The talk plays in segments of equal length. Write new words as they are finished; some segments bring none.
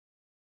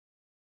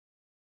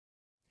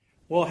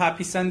Well,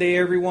 happy Sunday,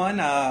 everyone.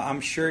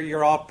 I'm sure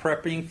you're all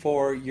prepping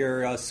for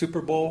your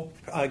Super Bowl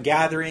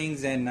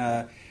gatherings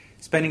and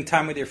spending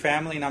time with your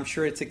family, and I'm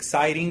sure it's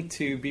exciting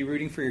to be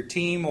rooting for your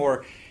team,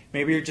 or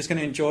maybe you're just going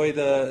to enjoy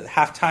the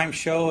halftime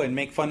show and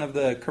make fun of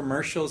the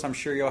commercials. I'm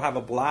sure you'll have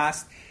a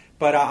blast.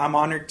 But I'm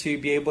honored to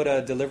be able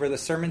to deliver the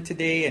sermon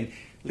today and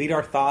lead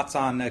our thoughts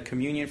on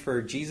communion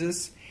for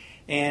Jesus.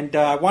 And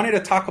I wanted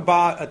to talk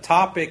about a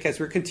topic as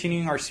we're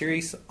continuing our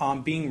series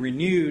on being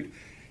renewed.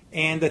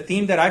 And the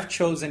theme that I've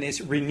chosen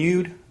is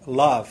renewed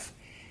love.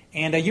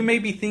 And you may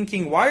be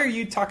thinking, why are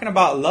you talking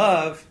about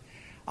love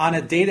on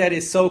a day that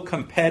is so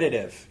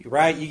competitive,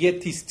 right? You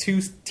get these two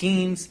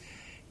teams,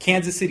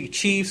 Kansas City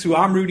Chiefs, who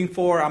I'm rooting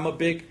for. I'm a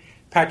big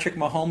Patrick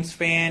Mahomes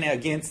fan,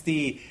 against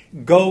the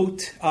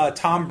GOAT,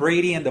 Tom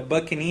Brady and the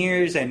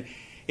Buccaneers. And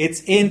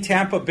it's in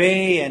Tampa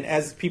Bay. And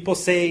as people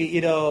say,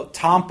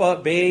 Tampa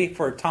Bay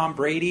for Tom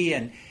Brady.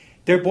 And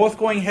they're both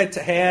going head to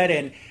head.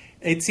 And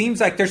it seems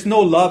like there's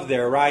no love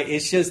there, right?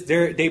 It's just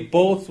they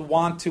both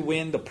want to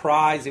win the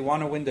prize. They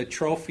want to win the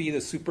trophy,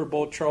 the Super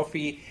Bowl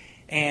trophy,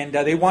 and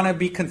they want to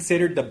be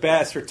considered the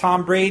best. For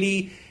Tom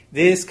Brady,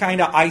 this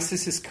kind of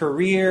ices his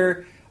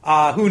career.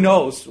 Who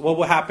knows what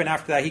will happen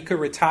after that? He could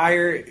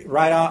retire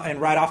right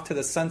off to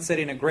the sunset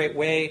in a great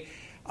way,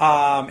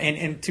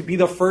 and to be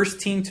the first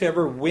team to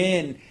ever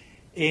win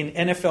in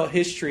NFL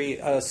history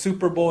a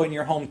Super Bowl in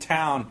your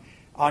hometown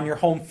on your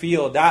home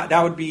field.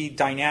 That would be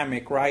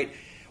dynamic, right?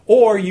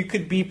 Or you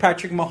could be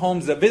Patrick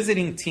Mahomes, the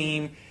visiting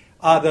team,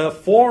 the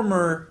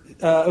former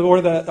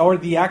or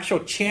the actual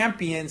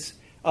champions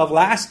of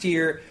last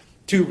year,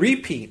 to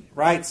repeat,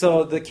 right?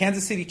 So the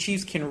Kansas City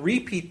Chiefs can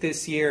repeat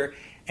this year,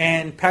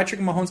 and Patrick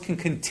Mahomes can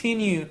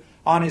continue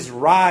on his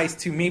rise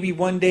to maybe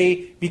one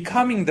day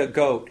becoming the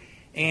GOAT.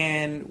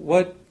 And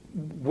what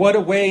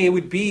a way it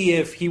would be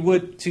if he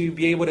would to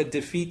be able to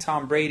defeat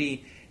Tom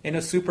Brady in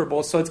a Super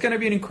Bowl. So it's going to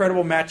be an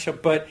incredible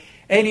matchup. But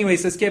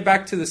anyways, let's get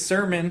back to the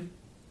sermon.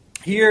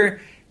 Here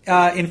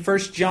in 1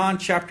 John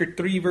chapter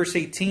 3, verse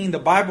 18, the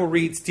Bible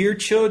reads, "Dear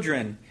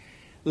children,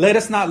 let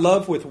us not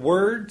love with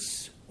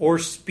words or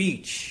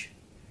speech,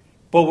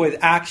 but with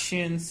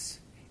actions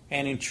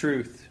and in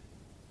truth."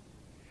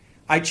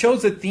 I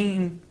chose a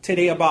theme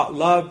today about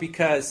love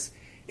because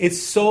it's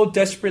so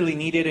desperately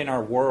needed in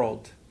our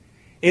world.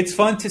 It's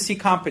fun to see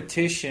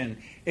competition.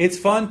 It's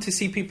fun to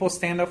see people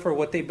stand up for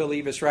what they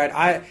believe is right.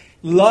 I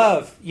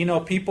love,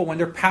 people when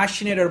they're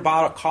passionate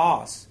about a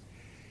cause.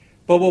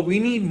 But what we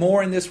need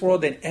more in this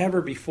world than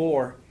ever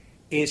before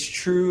is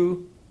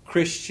true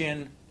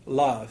Christian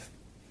love.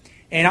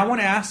 And I want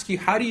to ask you,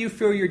 how do you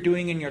feel you're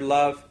doing in your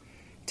love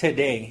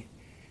today?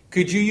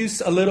 Could you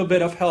use a little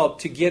bit of help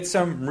to get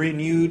some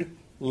renewed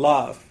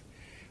love?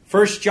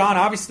 1 John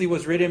obviously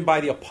was written by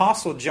the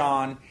Apostle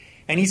John,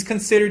 and he's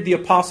considered the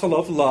apostle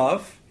of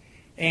love.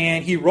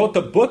 And he wrote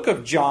the book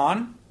of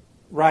John,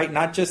 right?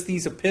 Not just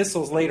these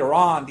epistles later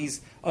on,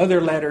 these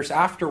other letters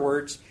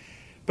afterwards.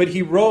 But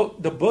he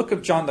wrote the book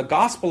of John, the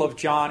Gospel of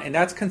John, and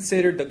that's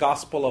considered the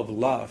gospel of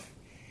love.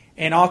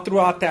 And all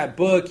throughout that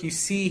book, you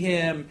see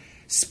him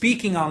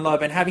speaking on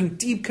love and having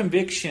deep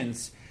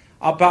convictions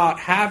about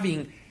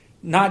having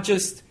not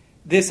just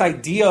this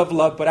idea of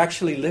love, but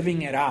actually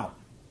living it out.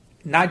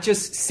 Not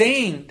just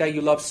saying that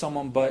you love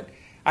someone, but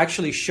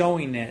actually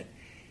showing it.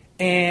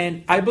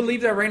 And I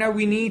believe that right now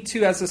we need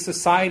to, as a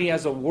society,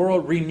 as a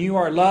world, renew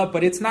our love,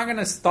 but it's not going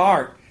to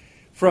start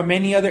from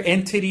any other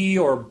entity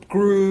or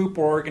group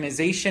or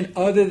organization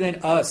other than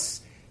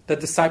us, the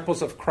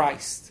disciples of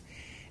Christ.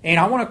 And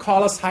I want to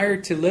call us higher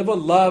to live a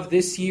love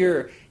this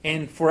year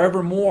and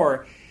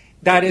forevermore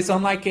that is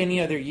unlike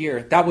any other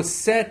year, that will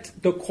set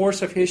the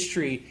course of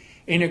history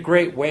in a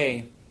great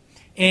way.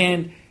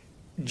 And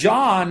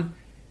John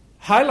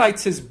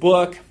highlights his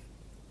book,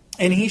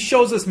 and he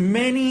shows us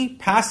many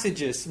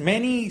passages,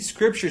 many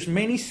scriptures,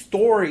 many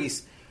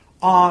stories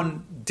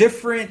on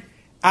different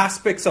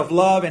aspects of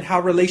love and how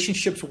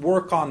relationships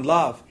work on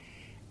love.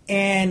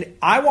 And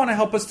I want to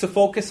help us to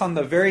focus on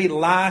the very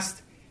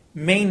last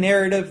main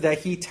narrative that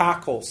he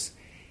tackles.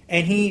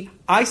 And he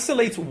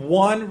isolates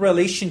one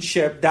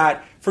relationship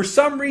that for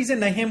some reason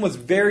to him was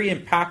very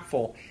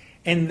impactful.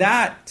 And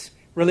that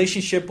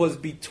relationship was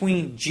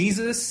between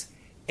Jesus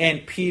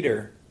and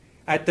Peter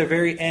at the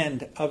very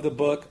end of the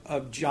book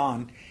of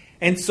John.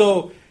 And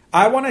so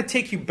I want to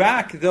take you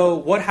back, though,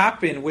 what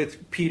happened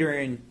with Peter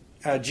and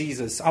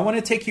Jesus. I want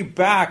to take you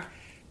back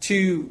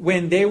to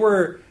when they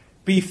were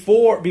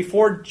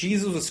before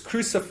Jesus was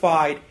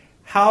crucified,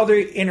 how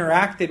they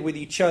interacted with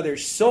each other,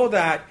 so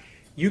that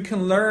you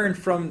can learn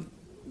from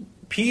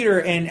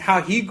Peter and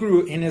how he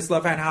grew in his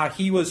love and how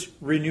he was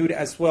renewed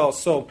as well.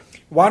 So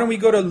why don't we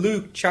go to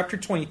Luke chapter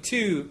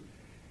 22,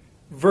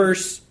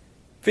 verse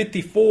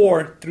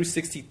 54 through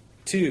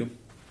 62.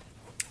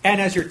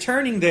 And as you're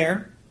turning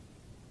there,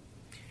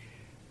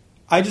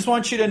 I just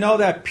want you to know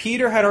that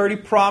Peter had already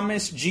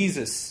promised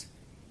Jesus,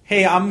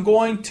 hey, I'm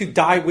going to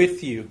die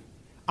with you.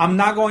 I'm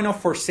not going to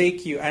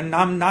forsake you, and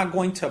I'm not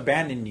going to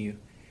abandon you.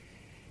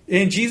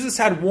 And Jesus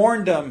had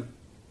warned them,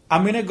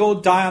 I'm going to go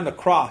die on the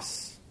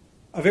cross.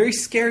 A very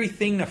scary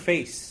thing to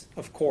face,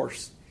 of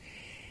course.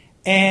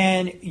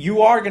 and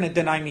you are going to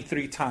deny me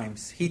 3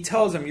 times. He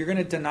tells him, you're going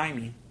to deny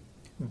me,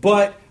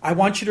 but I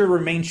want you to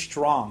remain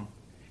strong.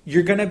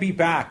 You're going to be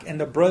back, and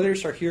the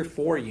brothers are here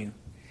for you.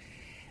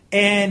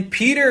 And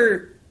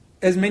Peter,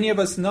 as many of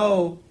us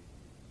know,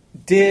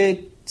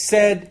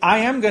 said, I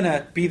am going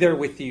to be there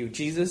with you,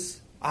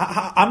 Jesus.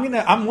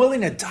 I'm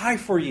willing to die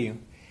for you.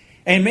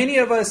 And many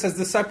of us as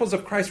disciples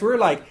of Christ, we're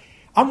like,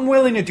 I'm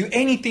willing to do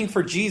anything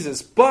for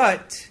Jesus.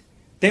 But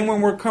then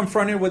when we're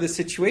confronted with a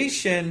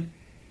situation,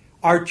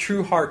 our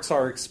true hearts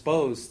are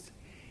exposed.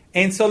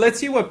 And so let's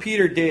see what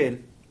Peter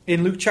did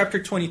in Luke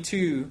chapter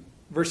 22,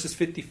 verses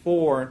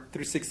 54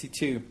 through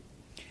 62.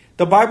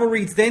 The Bible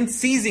reads, then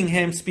seizing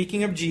him,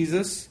 speaking of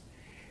Jesus,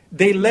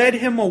 they led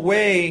him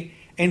away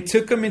and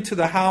took him into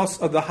the house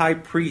of the high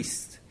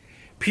priest.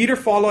 Peter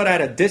followed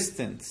at a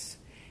distance.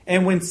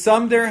 And when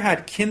some there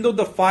had kindled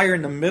a fire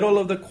in the middle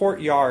of the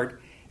courtyard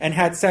and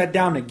had sat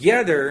down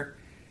together,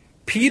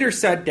 Peter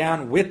sat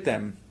down with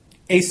them.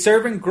 A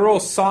servant girl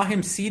saw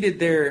him seated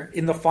there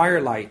in the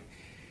firelight.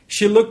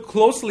 She looked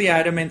closely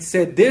at him and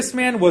said, this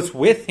man was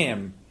with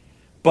him.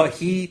 But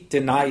he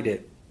denied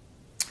it.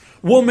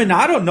 Woman,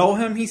 I don't know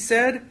him, he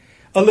said.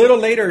 A little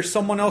later,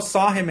 someone else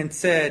saw him and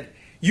said,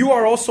 you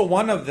are also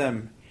one of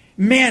them.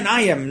 Man,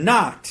 I am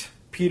not,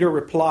 Peter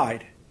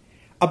replied.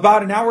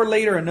 About an hour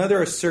later,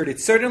 another asserted,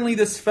 certainly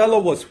this fellow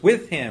was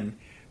with him,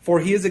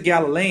 for he is a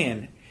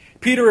Galilean.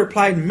 Peter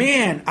replied,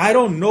 man, I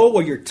don't know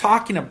what you're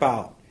talking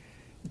about.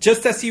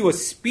 Just as he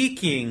was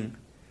speaking,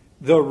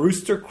 the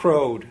rooster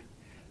crowed.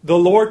 The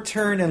Lord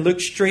turned and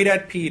looked straight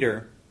at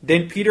Peter.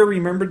 Then Peter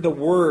remembered the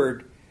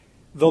word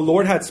the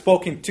Lord had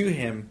spoken to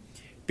him.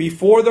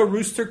 Before the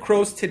rooster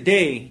crows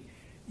today,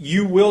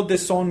 you will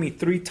disown me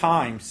 3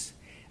 times.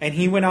 And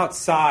he went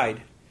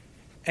outside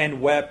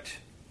and wept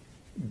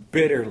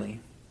bitterly.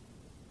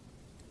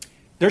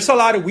 There's a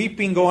lot of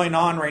weeping going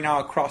on right now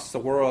across the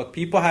world.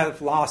 People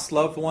have lost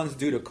loved ones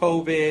due to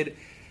COVID,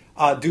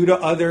 due to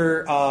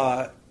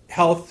other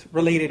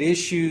health-related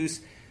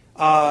issues.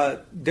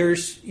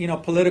 There's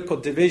political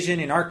division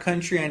in our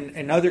country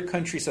and other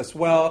countries as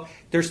well.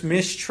 There's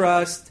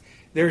mistrust.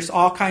 There's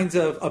all kinds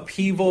of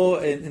upheaval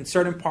in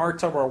certain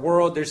parts of our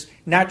world. There's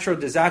natural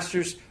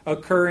disasters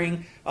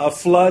occurring,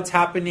 floods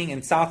happening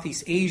in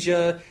Southeast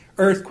Asia,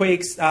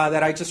 earthquakes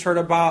that I just heard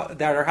about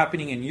that are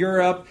happening in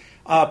Europe.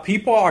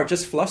 People are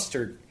just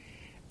flustered.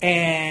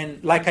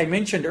 And like I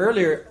mentioned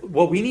earlier,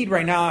 what we need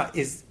right now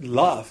is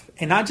love.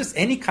 And not just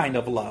any kind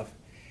of love,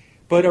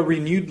 but a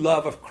renewed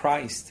love of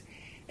Christ.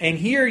 And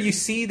here you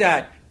see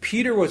that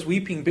Peter was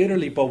weeping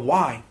bitterly. But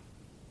why?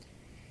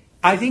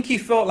 I think he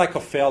felt like a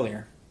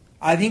failure.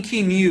 I think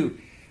he knew,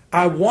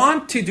 I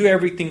want to do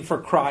everything for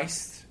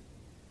Christ,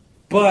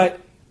 but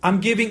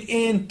I'm giving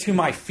in to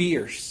my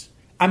fears.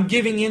 I'm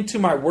giving in to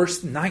my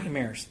worst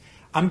nightmares.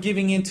 I'm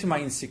giving in to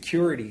my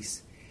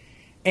insecurities.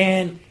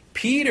 And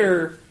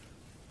Peter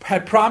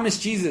had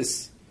promised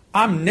Jesus,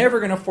 I'm never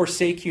going to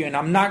forsake you and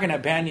I'm not going to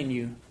abandon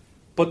you.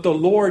 But the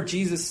Lord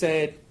Jesus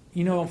said,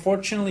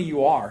 unfortunately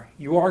you are.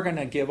 You are going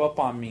to give up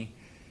on me,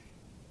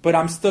 but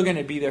I'm still going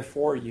to be there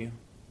for you.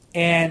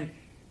 And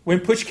when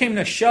push came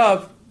to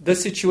shove, the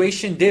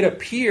situation did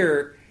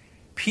appear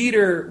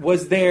Peter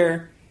was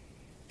there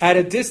at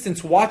a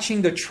distance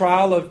watching the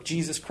trial of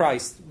Jesus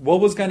Christ. What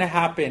was going to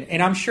happen?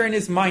 And I'm sure in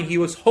his mind he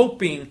was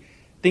hoping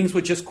things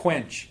would just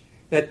quench,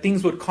 that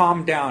things would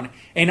calm down.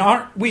 And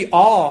aren't we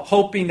all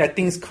hoping that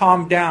things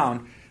calm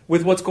down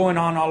with what's going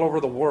on all over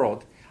the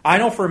world? I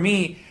know for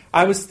me,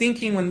 I was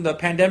thinking when the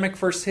pandemic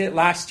first hit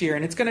last year,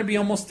 and it's going to be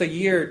almost a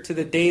year to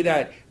the day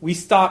that we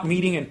stopped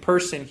meeting in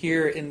person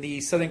here in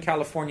the Southern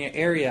California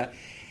area.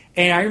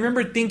 And I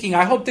remember thinking,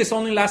 I hope this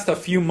only lasts a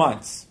few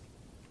months.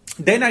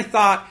 Then I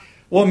thought,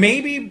 well,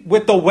 maybe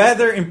with the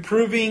weather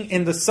improving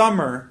in the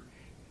summer,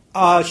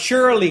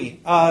 surely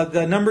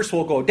the numbers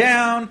will go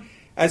down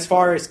as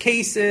far as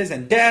cases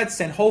and deaths.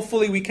 And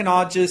hopefully we can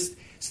all just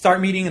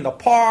start meeting in the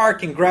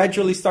park and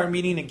gradually start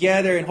meeting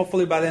together. And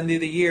hopefully by the end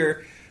of the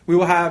year, we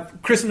will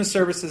have Christmas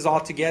services all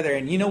together.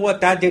 And you know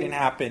what? That didn't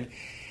happen.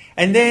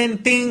 And then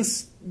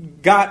things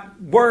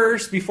got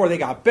worse before they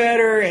got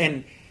better.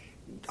 And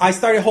I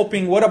started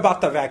hoping, what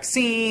about the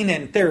vaccine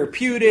and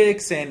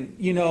therapeutics and,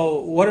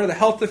 what are the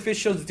health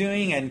officials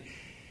doing? And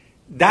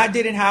that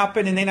didn't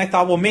happen. And then I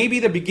thought, well, maybe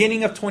the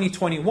beginning of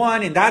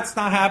 2021, and that's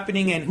not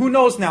happening. And who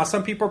knows now?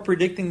 Some people are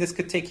predicting this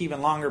could take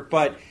even longer.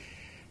 But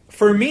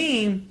for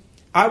me,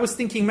 I was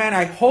thinking, man,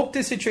 I hope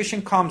this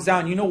situation calms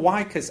down. You know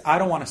why? Because I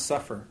don't want to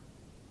suffer.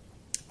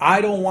 I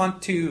don't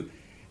want to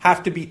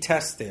have to be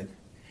tested.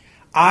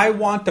 I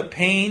want the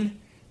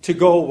pain to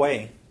go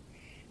away.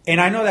 And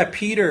I know that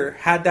Peter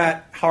had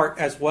that heart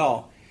as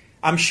well.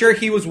 I'm sure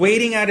he was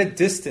waiting at a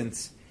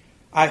distance.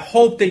 I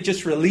hope they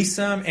just release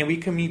him and we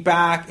can meet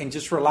back and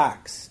just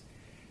relax.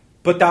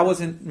 But that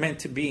wasn't meant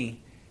to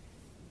be.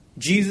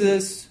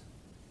 Jesus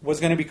was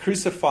going to be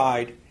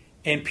crucified,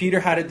 and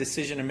Peter had a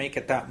decision to make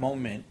at that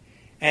moment.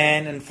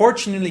 And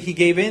unfortunately, he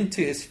gave in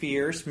to his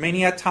fears.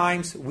 Many a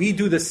times we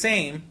do the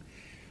same.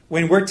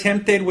 When we're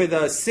tempted with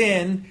a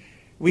sin,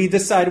 we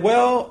decide,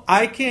 well,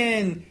 I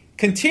can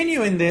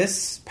continue in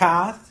this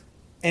path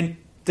and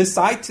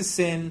decide to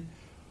sin,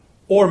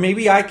 or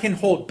maybe I can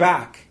hold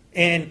back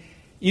and,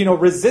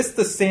 resist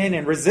the sin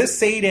and resist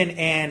Satan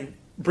and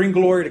bring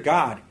glory to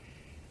God.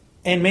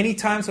 And many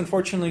times,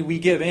 unfortunately, we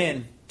give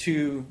in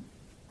to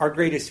our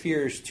greatest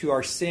fears, to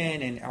our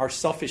sin and our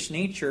selfish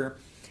nature.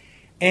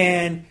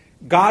 And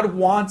God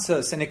wants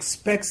us and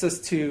expects us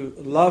to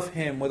love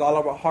Him with all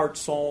of our heart,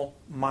 soul,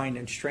 mind,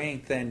 and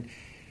strength. And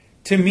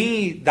to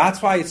me, that's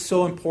why it's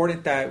so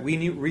important that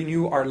we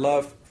renew our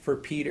love for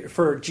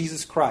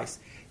Jesus Christ.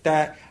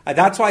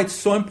 That's why it's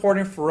so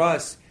important for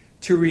us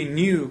to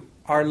renew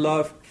our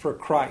love for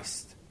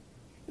Christ.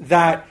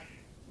 That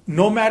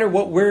no matter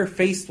what we're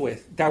faced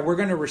with, that we're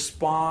going to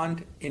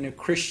respond in a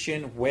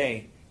Christian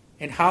way.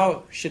 And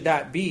how should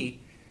that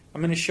be?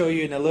 I'm going to show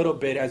you in a little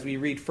bit as we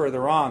read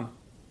further on.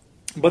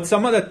 But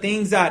some of the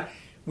things that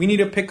we need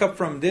to pick up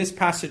from this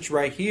passage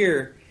right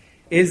here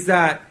is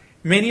that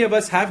many of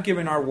us have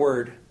given our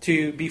word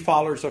to be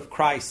followers of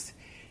Christ.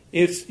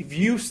 If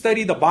you've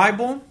studied the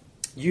Bible,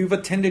 you've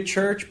attended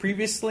church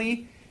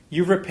previously,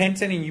 you've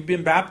repented and you've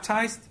been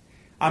baptized,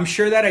 I'm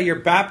sure that at your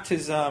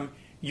baptism,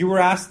 you were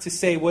asked to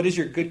say, what is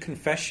your good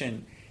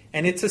confession?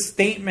 And it's a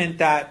statement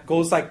that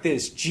goes like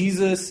this: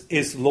 Jesus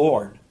is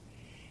Lord.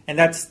 And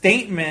that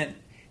statement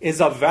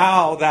is a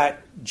vow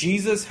that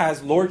Jesus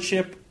has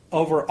lordship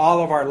over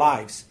all of our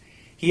lives.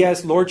 He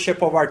has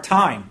lordship of our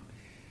time.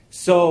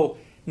 So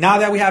now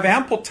that we have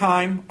ample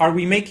time, are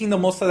we making the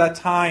most of that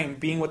time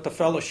being with the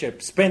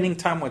fellowship, spending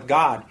time with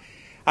God?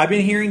 I've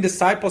been hearing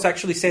disciples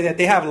actually say that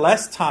they have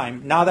less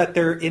time now that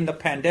they're in the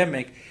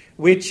pandemic,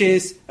 which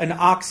is an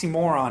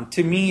oxymoron.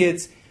 To me,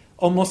 it's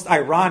almost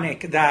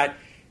ironic that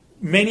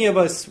many of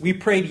us, we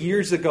prayed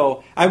years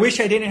ago, I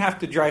wish I didn't have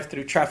to drive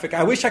through traffic.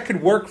 I wish I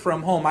could work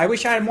from home. I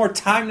wish I had more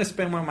time to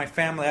spend with my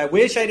family. I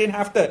wish I didn't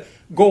have to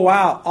go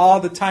out all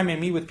the time and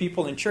meet with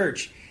people in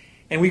church.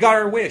 And we got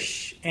our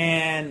wish.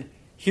 And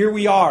here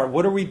we are.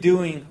 What are we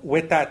doing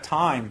with that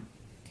time?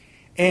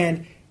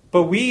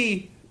 But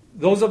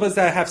those of us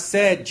that have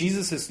said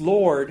Jesus is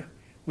Lord,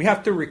 we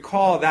have to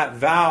recall that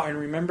vow and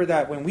remember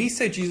that when we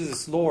say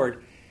Jesus is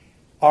Lord,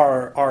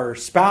 our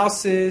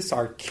spouses,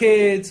 our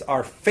kids,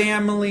 our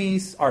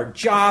families, our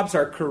jobs,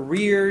 our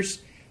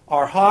careers,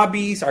 our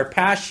hobbies, our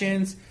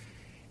passions,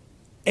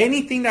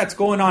 anything that's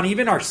going on,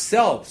 even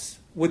ourselves,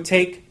 would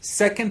take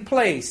second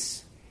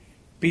place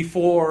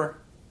before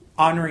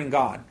honoring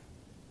God.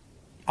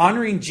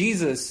 Honoring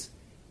Jesus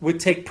would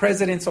take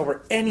precedence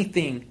over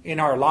anything in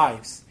our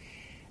lives.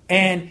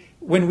 And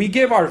when we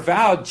give our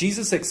vow,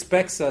 Jesus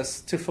expects us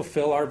to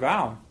fulfill our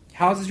vow.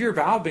 How's your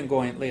vow been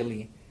going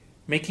lately?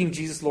 Making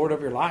Jesus Lord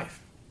of your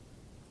life.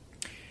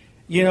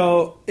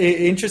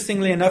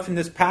 Interestingly enough, in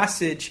this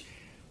passage,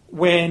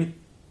 when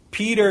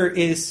Peter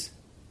is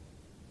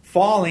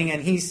falling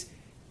and he's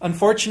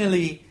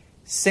unfortunately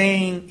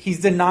saying he's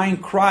denying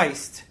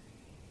Christ,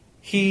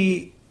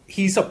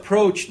 he's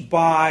approached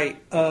by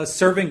a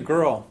servant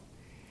girl.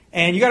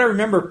 And you got to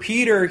remember,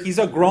 Peter, he's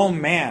a grown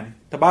man.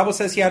 The Bible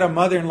says he had a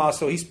mother-in-law,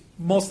 so he's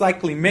most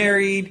likely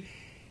married.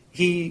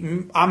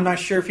 I'm not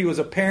sure if he was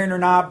a parent or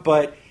not,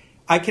 but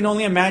I can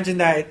only imagine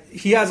that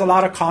he has a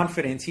lot of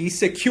confidence. He's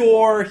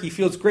secure. He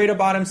feels great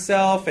about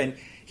himself. And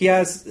he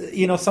has,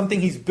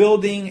 something he's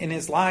building in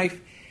his life.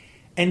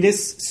 And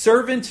this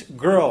servant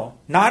girl,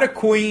 not a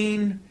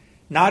queen,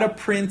 not a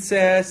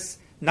princess,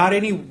 not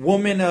any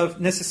woman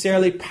of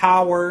necessarily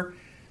power,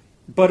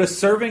 but a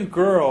servant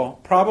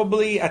girl,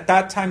 probably at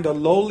that time the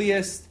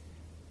lowliest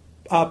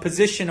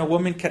position a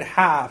woman could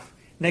have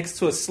next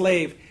to a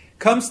slave,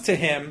 comes to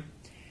him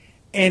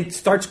and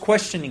starts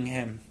questioning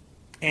him.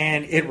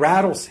 And it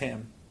rattles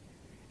him.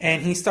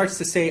 And he starts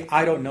to say,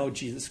 I don't know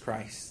Jesus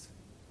Christ.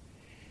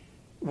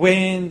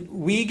 When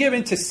we give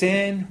into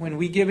sin, when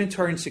we give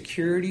into our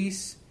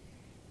insecurities,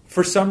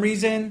 for some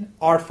reason,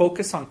 our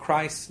focus on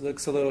Christ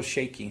looks a little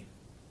shaky.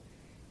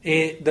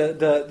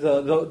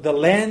 The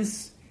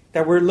lens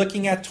that we're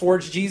looking at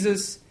towards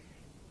Jesus,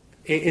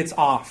 it's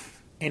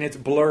off and it's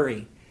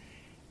blurry.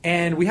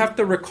 And we have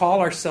to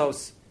recall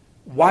ourselves,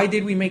 why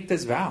did we make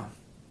this vow?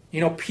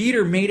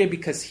 Peter made it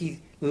because he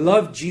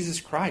loved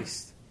Jesus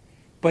Christ,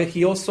 but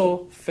he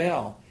also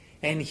fell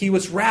and he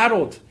was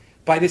rattled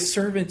by this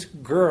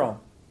servant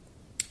girl.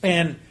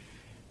 And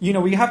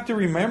we have to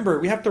remember,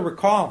 we have to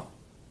recall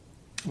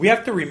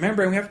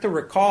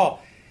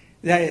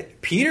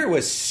that Peter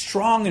was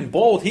strong and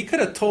bold. He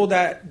could have told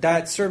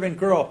that servant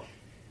girl,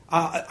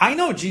 I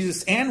know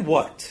Jesus, and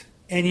what?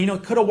 And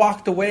could have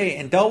walked away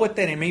and dealt with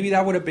it, and maybe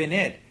that would have been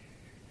it.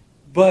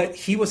 But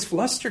he was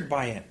flustered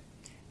by it.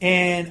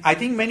 And I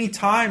think many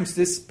times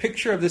this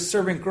picture of this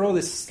servant girl,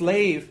 this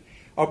slave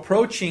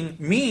approaching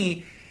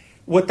me,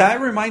 what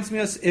that reminds me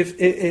of is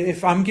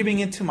if I'm giving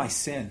into my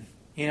sin.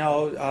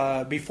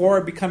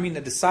 Before becoming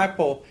a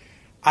disciple,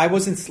 I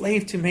was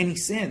enslaved to many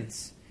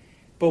sins.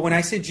 But when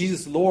I said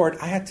Jesus Lord,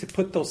 I had to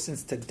put those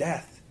sins to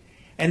death.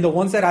 And the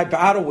ones that I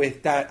battle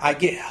with, that I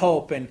get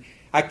help and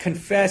I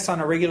confess on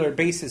a regular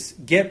basis,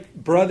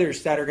 get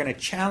brothers that are going to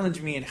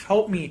challenge me and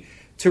help me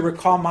to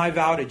recall my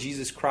vow to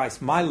Jesus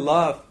Christ, my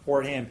love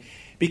for Him.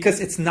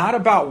 because it's not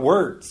about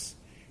words.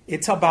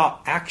 It's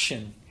about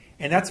action.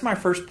 And that's my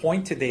first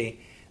point today,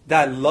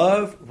 that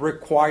love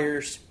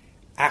requires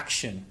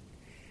action.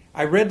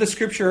 I read the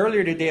scripture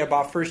earlier today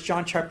about 1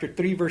 John chapter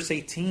 3, verse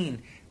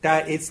 18,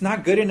 that it's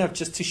not good enough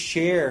just to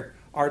share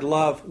our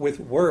love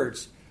with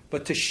words,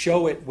 but to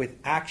show it with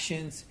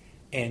actions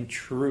and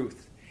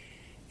truth.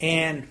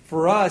 And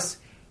for us,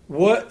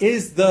 what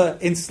is the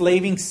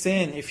enslaving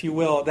sin, if you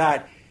will,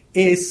 that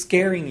is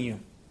scaring you?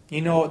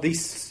 You know,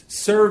 these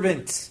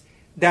servants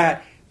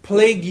that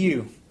plague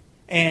you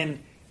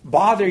and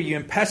bother you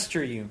and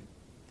pester you.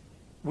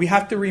 We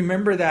have to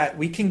remember that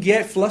we can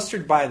get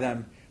flustered by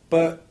them,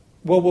 but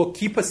what will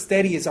keep us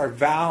steady is our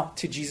vow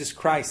to Jesus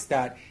Christ,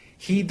 that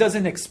He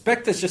doesn't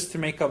expect us just to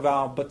make a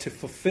vow, but to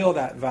fulfill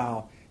that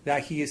vow,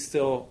 that He is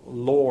still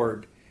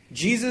Lord.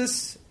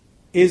 Jesus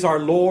is our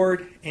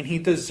Lord, and He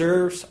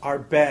deserves our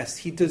best.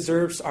 He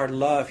deserves our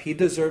love. He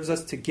deserves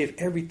us to give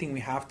everything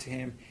we have to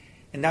Him.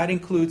 And that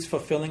includes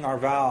fulfilling our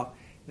vow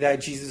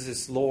that Jesus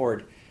is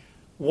Lord.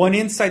 One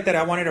insight that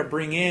I wanted to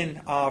bring in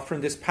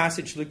from this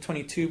passage, Luke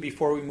 22,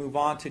 before we move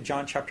on to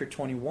John chapter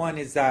 21,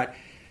 is that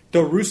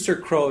the rooster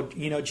crowed.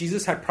 You know,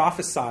 Jesus had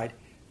prophesied,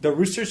 the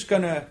rooster's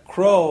going to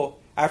crow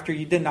after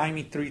you deny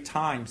me 3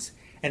 times.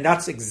 And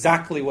that's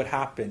exactly what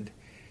happened.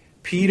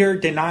 Peter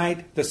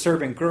denied the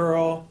servant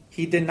girl.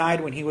 He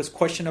denied when he was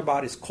questioned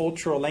about his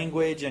cultural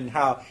language and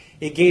how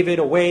it gave it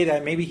away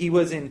that maybe he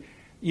was in,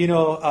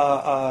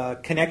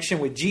 connection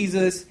with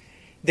Jesus.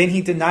 Then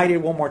he denied it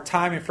one more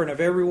time in front of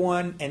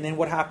everyone. And then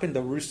what happened?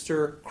 The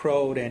rooster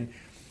crowed. And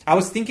I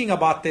was thinking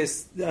about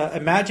this.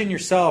 Imagine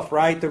yourself,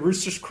 right? The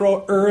roosters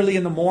crow early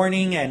in the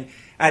morning and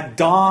at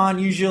dawn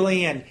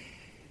usually. And,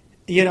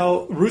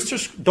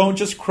 roosters don't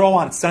just crow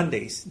on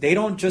Sundays. They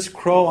don't just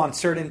crow on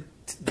certain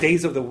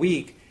days of the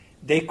week.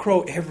 They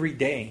crow every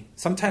day,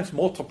 sometimes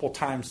multiple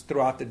times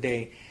throughout the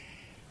day.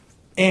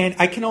 And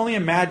I can only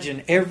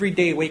imagine every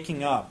day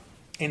waking up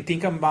and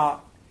thinking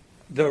about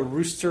the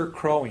rooster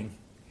crowing.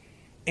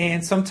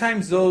 And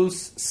sometimes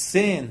those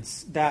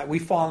sins that we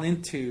fall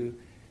into,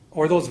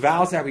 or those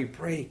vows that we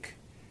break,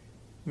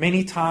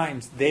 many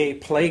times they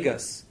plague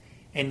us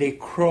and they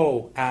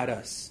crow at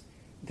us.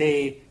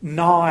 They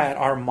gnaw at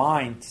our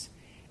minds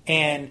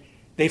and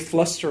they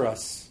fluster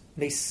us.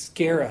 They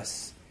scare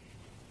us.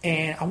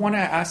 And I want to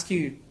ask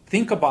you,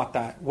 think about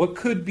that. What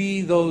could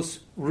be those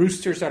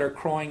roosters that are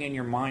crowing in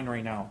your mind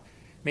right now?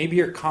 Maybe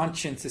your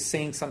conscience is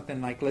saying something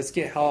like, let's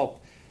get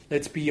help.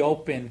 Let's be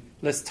open.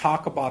 Let's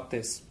talk about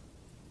this.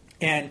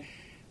 And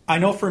I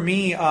know for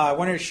me, I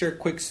wanted to share a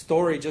quick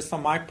story just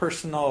on my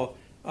personal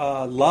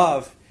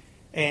love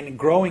and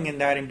growing in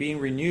that and being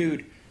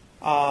renewed.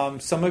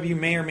 Some of you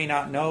may or may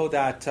not know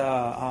that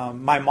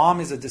my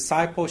mom is a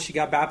disciple. She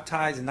got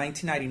baptized in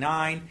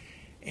 1999.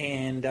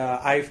 And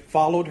I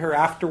followed her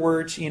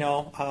afterwards.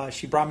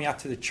 She brought me out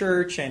to the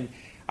church and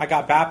I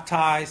got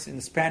baptized in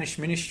the Spanish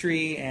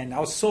ministry. And I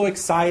was so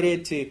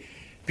excited to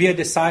be a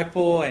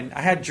disciple. And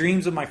I had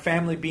dreams of my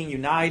family being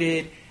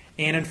united.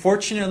 And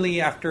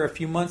unfortunately, after a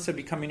few months of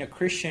becoming a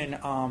Christian,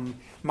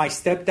 my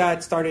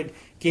stepdad started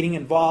getting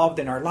involved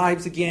in our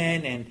lives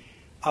again. And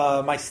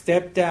my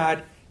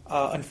stepdad,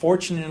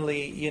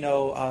 unfortunately,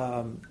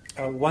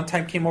 one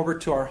time came over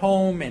to our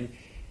home. And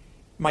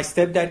my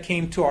stepdad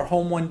came to our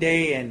home one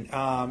day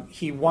and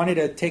he wanted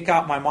to take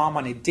out my mom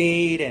on a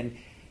date. And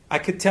I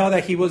could tell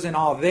that he wasn't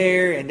all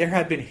there. And there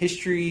had been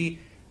history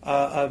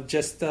of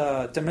just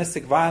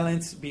domestic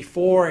violence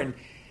before. And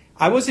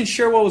I wasn't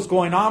sure what was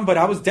going on, but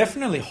I was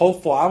definitely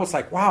hopeful. I was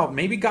like, wow,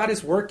 maybe God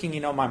is working.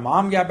 My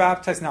mom got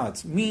baptized. Now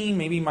it's me,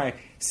 maybe my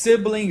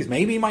siblings,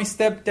 maybe my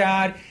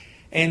stepdad.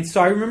 And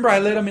so I remember I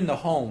let him in the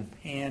home.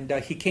 And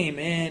he came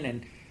in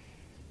and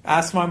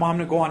asked my mom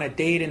to go on a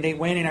date, and they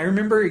went. And I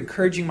remember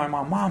encouraging my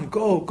mom,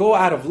 go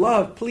out of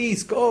love.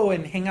 Please go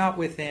and hang out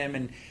with him.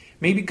 And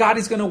maybe God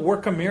is going to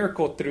work a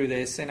miracle through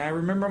this. And I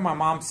remember my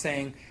mom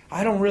saying,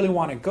 I don't really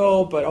want to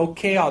go, but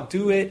okay, I'll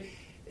do it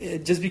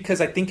just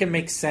because I think it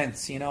makes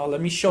sense. Let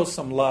me show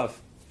some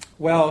love.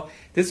 Well,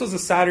 this was a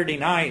Saturday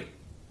night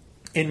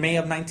in May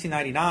of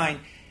 1999.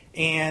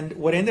 And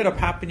what ended up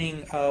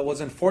happening was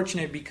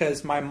unfortunate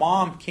because my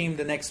mom came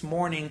the next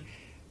morning.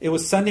 It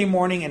was Sunday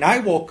morning, and I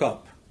woke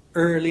up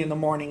early in the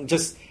morning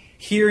just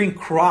hearing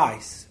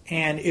cries.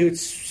 And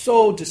it's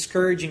so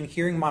discouraging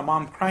hearing my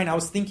mom crying. I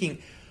was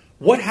thinking,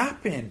 what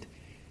happened?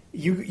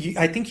 You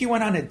I think you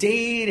went on a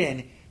date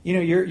and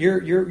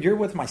you're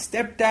with my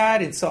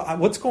stepdad, and so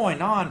what's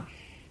going on?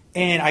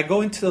 And I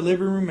go into the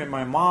living room and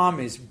my mom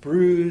is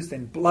bruised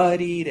and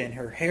bloodied and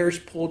her hair's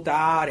pulled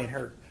out and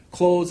her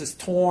clothes is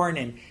torn,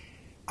 and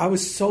I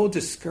was so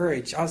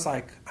discouraged. I was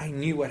like, I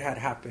knew what had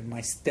happened.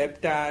 My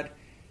stepdad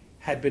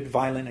had been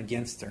violent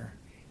against her.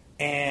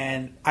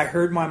 And I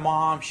heard my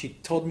mom, she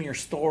told me her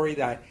story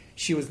that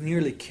she was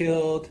nearly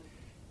killed,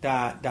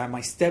 that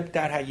my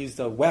stepdad had used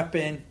a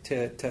weapon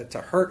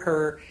to hurt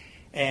her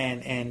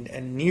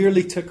and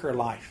nearly took her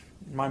life.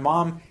 My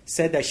mom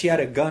said that she had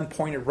a gun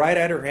pointed right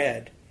at her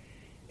head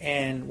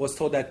and was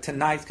told that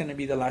tonight's going to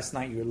be the last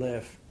night you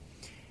live.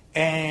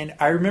 And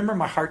I remember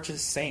my heart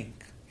just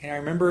sank. And I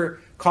remember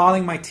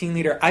calling my team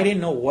leader. I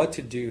didn't know what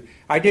to do.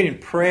 I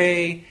didn't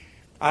pray.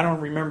 I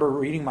don't remember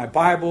reading my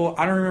Bible.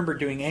 I don't remember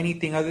doing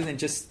anything other than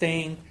just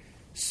staying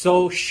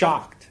so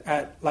shocked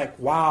at, like,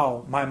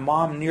 wow, my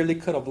mom nearly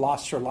could have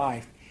lost her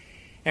life.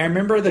 And I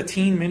remember the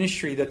teen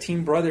ministry, the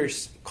teen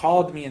brothers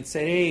called me and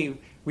said, hey,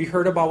 we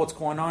heard about what's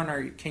going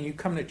on. Can you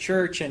come to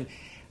church? And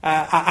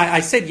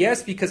I said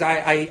yes, because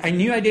I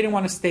knew I didn't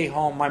want to stay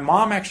home. My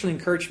mom actually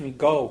encouraged me,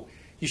 go.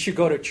 You should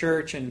go to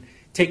church and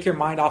take your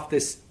mind off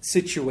this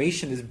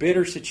situation, this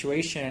bitter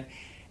situation.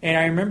 And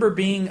I remember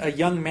being a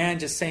young man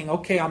just saying,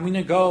 okay, I'm going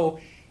to go.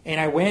 And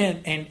I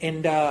went,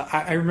 and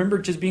I remember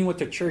just being with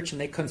the church,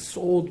 and they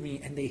consoled me,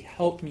 and they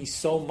helped me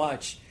so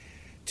much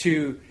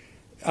to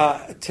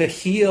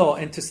heal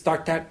and to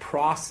start that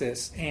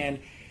process. And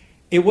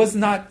it was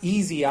not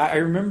easy. I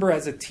remember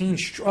as a teen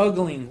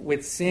struggling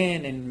with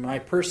sin and my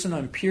personal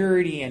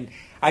impurity, and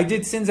I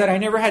did sins that I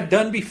never had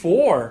done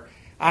before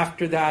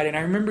after that. And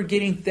I remember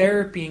getting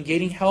therapy and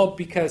getting help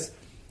because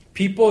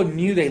people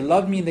knew, they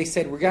loved me, and they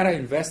said, we got to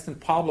invest in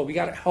Pablo. We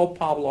got to help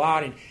Pablo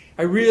out. And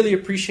I really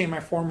appreciate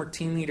my former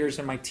team leaders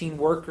and my teen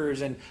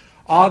workers and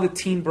all the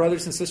teen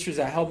brothers and sisters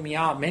that helped me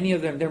out. Many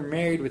of them, they're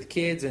married with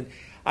kids, and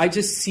I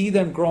just see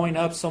them growing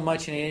up so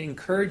much, and it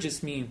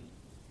encourages me.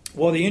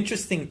 Well, the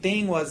interesting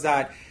thing was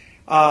that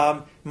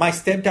my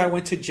stepdad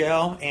went to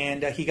jail,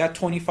 and he got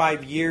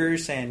 25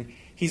 years, and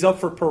he's up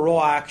for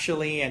parole,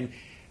 actually, and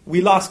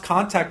we lost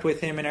contact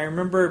with him. And I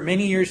remember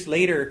many years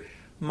later,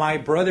 my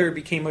brother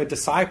became a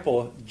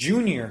disciple,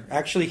 Junior,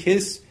 actually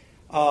his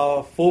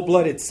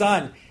full-blooded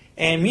son.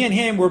 And me and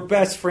him were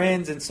best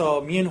friends. And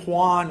so me and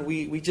Juan,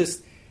 we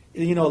just,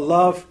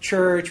 love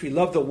church. We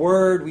love the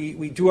word.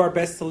 We do our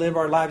best to live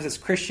our lives as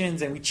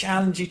Christians, and we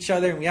challenge each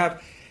other. And we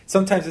have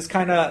sometimes this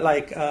kind of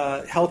like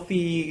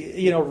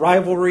healthy,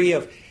 rivalry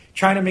of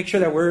trying to make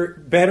sure that we're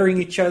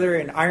bettering each other,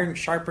 and iron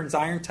sharpens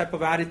iron type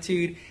of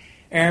attitude.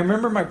 And I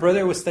remember my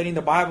brother was studying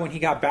the Bible when he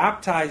got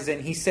baptized,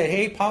 and he said,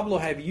 hey, Pablo,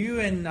 have you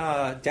and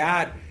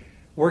Dad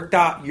worked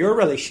out your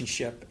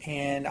relationship?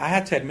 And I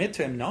had to admit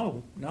to him,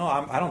 no,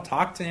 I don't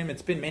talk to him.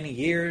 It's been many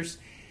years,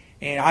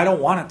 and I don't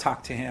want to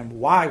talk to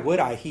him. Why would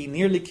I? He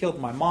nearly killed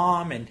my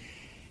mom, and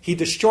he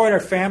destroyed our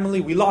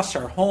family. We lost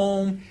our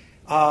home.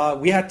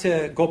 We had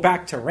to go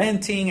back to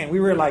renting, and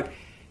we were like,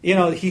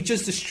 he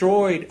just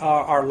destroyed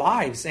our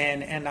lives.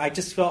 And I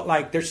just felt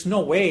like there's no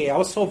way. I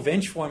was so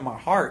vengeful in my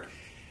heart.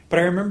 But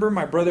I remember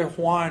my brother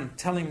Juan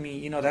telling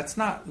me, that's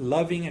not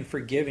loving and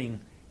forgiving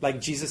like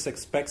Jesus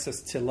expects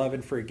us to love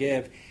and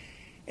forgive.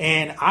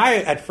 And I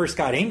at first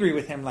got angry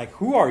with him, like,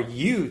 who are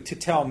you to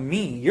tell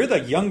me? You're the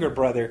younger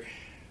brother.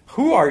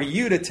 Who are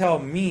you to tell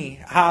me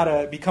how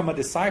to become a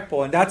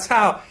disciple? And that's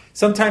how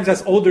sometimes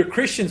as older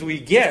Christians we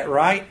get,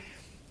 right?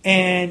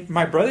 And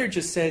my brother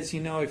just says,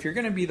 if you're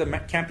going to be the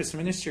campus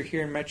minister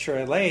here in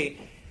Metro LA,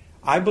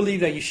 I believe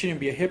that you shouldn't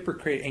be a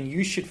hypocrite, and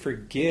you should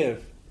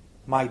forgive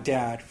my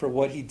dad for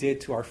what he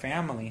did to our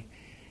family.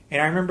 And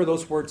I remember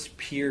those words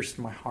pierced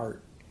my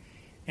heart.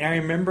 And I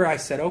remember I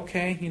said,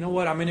 okay, you know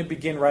what? I'm going to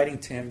begin writing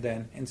to him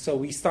then. And so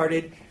we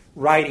started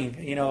writing.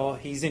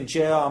 He's in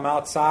jail, I'm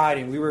outside,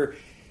 and we were,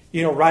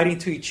 writing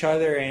to each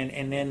other.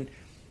 And then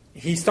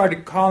he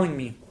started calling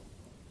me.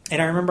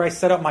 And I remember I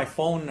set up my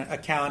phone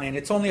account, and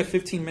it's only a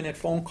 15-minute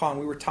phone call, and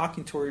we were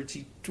talking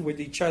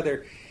with each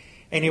other.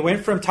 And it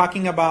went from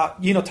talking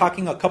about,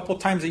 talking a couple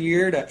times a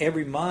year to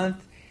every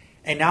month,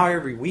 and now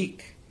every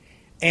week.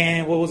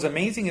 And what was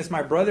amazing is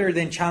my brother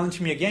then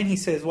challenged me again. He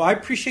says, well, I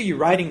appreciate you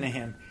writing to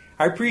him.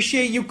 I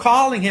appreciate you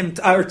calling him,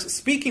 or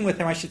speaking with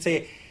him, I should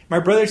say. My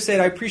brother said,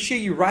 I appreciate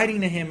you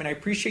writing to him, and I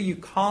appreciate you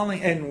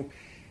calling and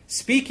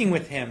speaking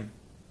with him.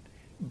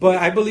 But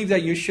I believe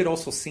that you should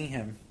also see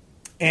him.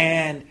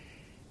 And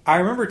I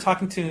remember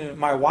talking to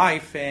my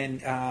wife,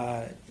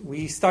 and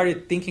we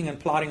started thinking and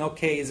plotting,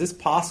 okay, is this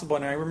possible?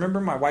 And I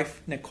remember my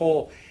wife,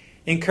 Nicole,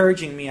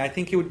 encouraging me, I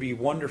think it would be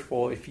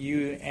wonderful if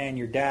you and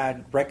your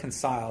dad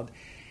reconciled.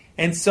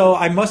 And so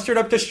I mustered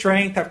up the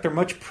strength after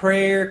much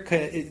prayer,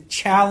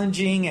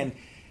 challenging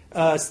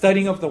and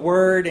studying of the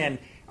Word. And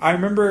I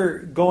remember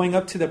going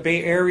up to the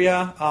Bay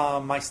Area.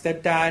 My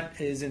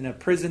stepdad is in a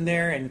prison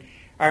there, and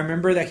I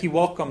remember that he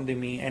welcomed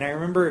me. And I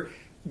remember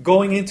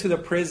going into the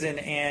prison,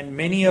 and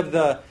many of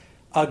the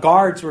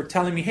guards were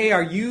telling me, hey,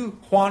 are you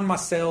Juan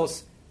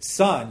Macel's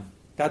son?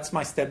 That's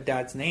my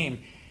stepdad's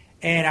name.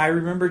 And I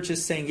remember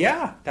just saying,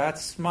 yeah,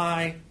 that's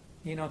my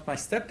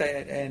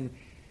stepdad. And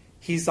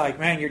he's like,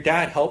 man, your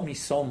dad helped me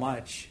so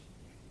much.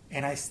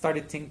 And I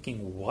started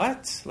thinking,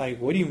 what?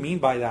 Like, what do you mean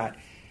by that?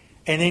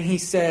 And then he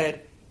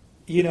said,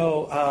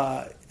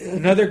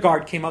 another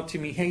guard came up to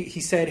me.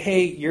 He said,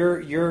 hey,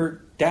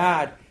 your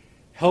dad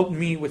helped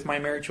me with my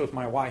marriage with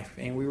my wife,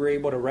 and we were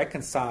able to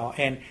reconcile.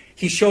 And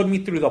he showed me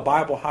through the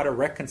Bible how to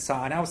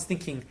reconcile. And I was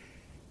thinking,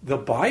 the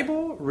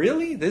Bible?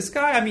 Really? This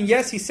guy? I mean,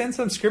 yes, he sent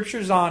some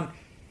scriptures on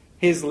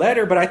his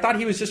letter, but I thought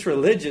he was just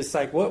religious.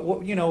 Like,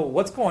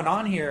 what's going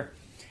on here?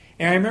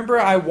 And I remember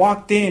I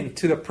walked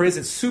into the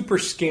prison super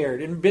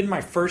scared. It had been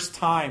my first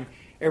time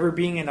ever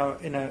being in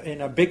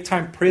a big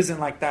time prison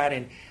like that.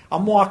 And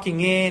I'm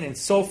walking in and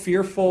so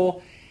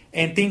fearful.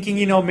 and thinking,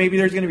 maybe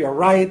there's going to be a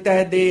riot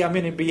that day. I'm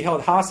going to be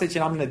held hostage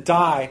and I'm going to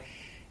die.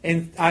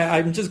 And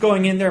I'm just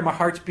going in there. My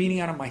heart's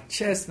beating out of my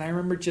chest. And I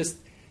remember just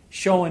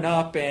showing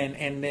up.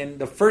 And then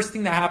the first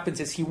thing that happens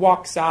is he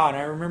walks out. And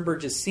I remember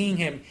just seeing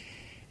him.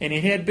 And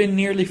it had been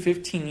nearly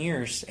 15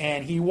 years.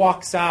 And he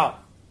walks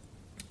out.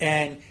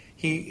 And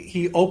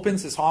he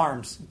opens his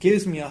arms,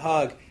 gives me a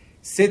hug,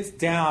 sits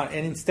down.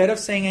 And instead of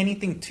saying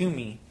anything to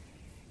me,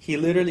 he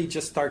literally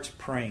just starts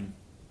praying.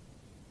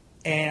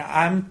 And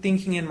I'm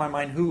thinking in my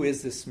mind, who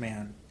is this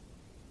man?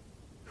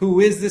 Who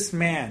is this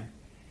man?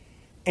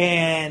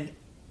 And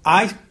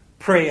I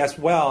pray as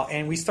well.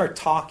 And we start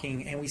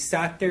talking. And we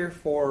sat there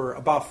for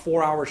about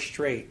 4 hours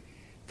straight,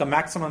 the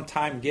maximum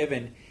time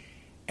given.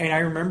 And I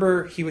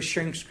remember he was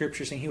sharing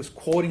scriptures and he was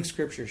quoting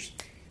scriptures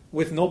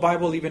with no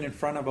Bible even in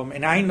front of him.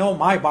 And I know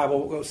my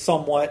Bible was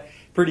somewhat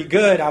pretty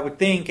good, I would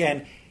think.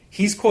 And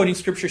he's quoting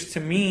scriptures to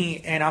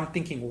me. And I'm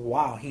thinking,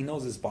 wow, he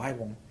knows his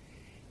Bible.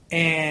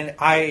 And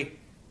I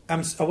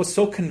was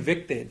so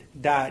convicted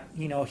that,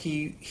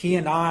 he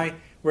and I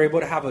were able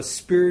to have a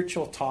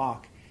spiritual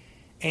talk.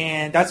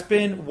 And that's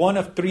been one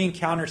of 3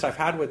 encounters I've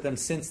had with him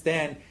since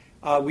then.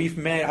 We've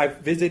met.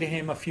 I've visited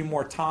him a few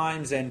more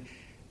times. And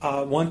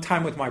one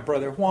time with my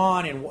brother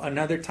Juan and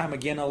another time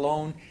again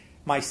alone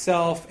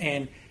myself.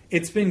 And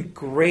it's been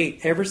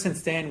great. Ever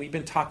since then, we've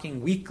been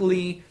talking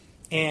weekly.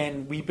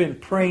 And we've been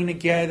praying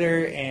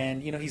together.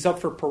 And, he's up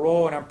for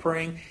parole and I'm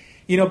praying.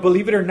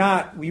 Believe it or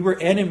not, we were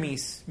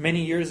enemies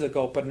many years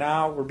ago, but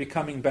now we're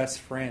becoming best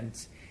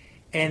friends.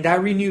 And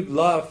that renewed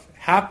love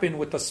happened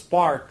with a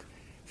spark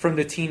from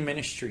the teen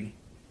ministry.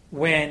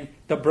 When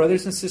the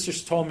brothers and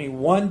sisters told me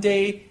one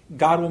day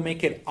God will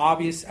make it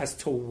obvious as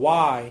to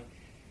why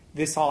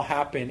this all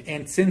happened.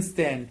 And since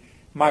then,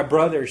 my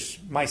brothers,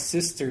 my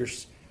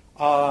sisters,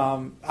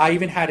 I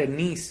even had a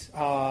niece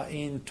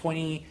in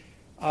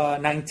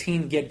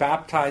 2019 get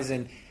baptized,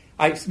 and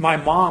my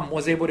mom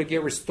was able to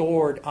get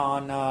restored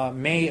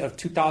on May of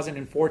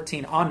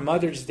 2014 on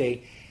Mother's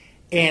Day.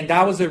 And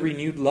that was a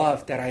renewed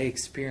love that I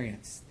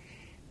experienced.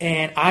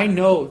 And I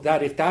know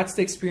that if that's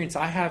the experience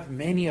I have,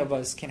 many of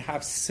us can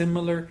have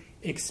similar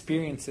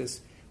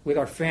experiences with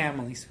our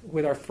families,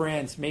 with our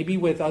friends, maybe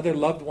with other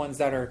loved ones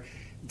that are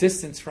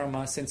distant from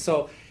us. And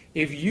so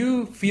if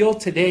you feel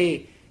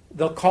today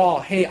the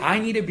call, hey, I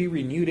need to be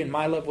renewed in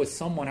my love with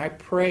someone, I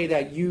pray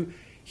that you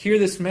hear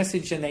this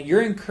message and that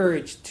you're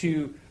encouraged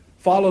to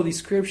follow these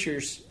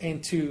scriptures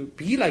and to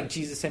be like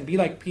Jesus and be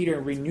like Peter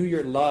and renew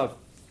your love.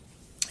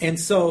 And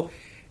so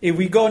if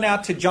we go now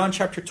to John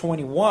chapter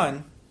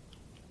 21,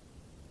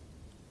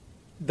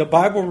 the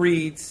Bible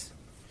reads,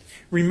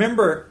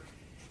 remember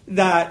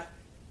that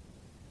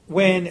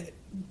when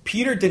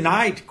Peter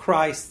denied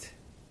Christ,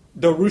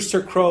 the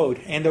rooster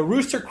crowed. And the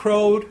rooster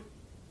crowed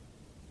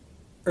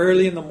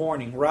early in the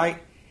morning, right?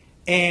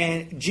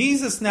 And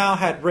Jesus now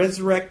had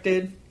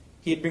resurrected.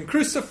 He had been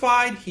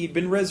crucified. He had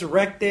been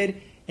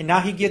resurrected. And now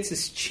he gets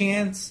his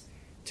chance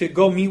to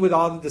go meet with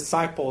all the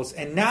disciples.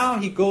 And now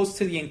he goes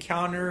to the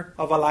encounter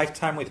of a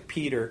lifetime with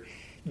Peter.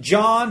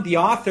 John, the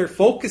author,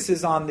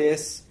 focuses on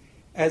this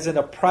as in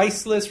a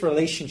priceless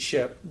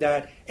relationship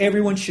that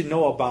everyone should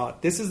know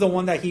about. This is the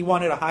one that he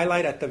wanted to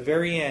highlight at the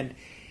very end.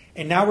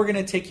 And now we're going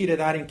to take you to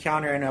that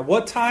encounter. And at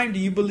what time do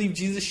you believe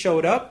Jesus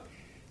showed up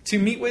to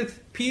meet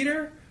with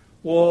Peter?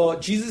 Well,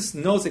 Jesus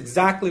knows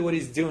exactly what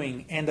he's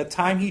doing. And the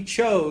time he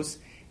chose,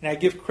 and I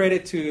give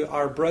credit to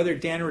our brother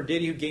Dan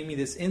Roditi who gave me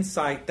this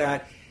insight,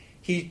 that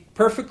he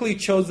perfectly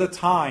chose the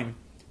time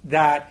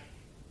that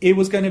it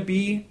was going to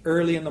be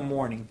early in the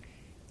morning.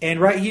 And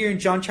right here in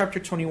John chapter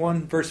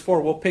 21, verse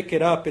 4, we'll pick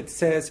it up. It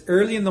says,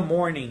 early in the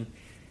morning,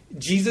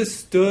 Jesus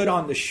stood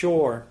on the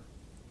shore,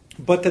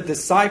 but the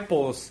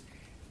disciples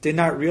did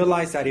not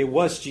realize that it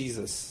was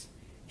Jesus.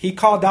 He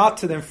called out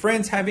to them,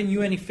 friends, haven't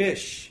you any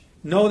fish?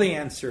 No, they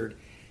answered.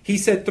 He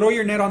said, throw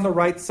your net on the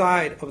right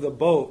side of the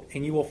boat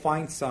and you will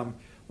find some.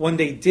 When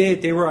they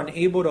did, they were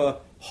unable to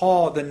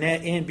haul the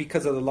net in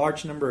because of the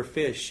large number of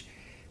fish.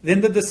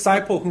 Then the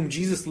disciple whom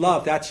Jesus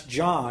loved, that's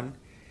John,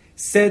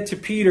 said to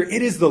Peter,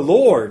 it is the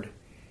Lord.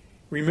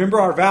 Remember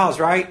our vows,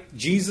 right?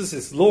 Jesus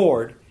is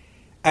Lord.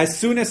 As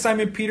soon as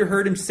Simon Peter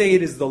heard him say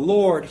it is the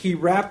Lord, he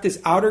wrapped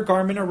his outer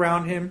garment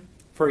around him,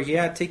 for he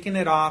had taken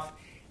it off,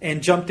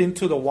 and jumped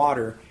into the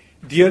water.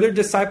 The other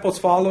disciples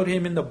followed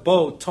him in the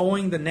boat,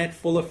 towing the net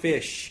full of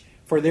fish,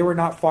 for they were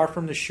not far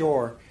from the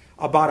shore,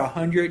 about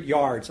 100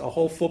 yards, a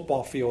whole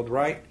football field,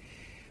 right?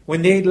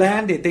 When they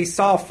landed, they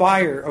saw a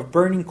fire of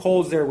burning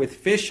coals there with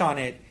fish on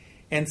it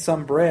and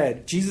some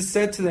bread. Jesus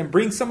said to them,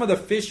 bring some of the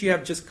fish you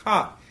have just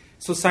caught.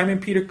 So Simon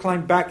Peter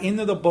climbed back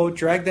into the boat,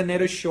 dragged the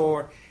net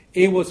ashore.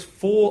 It was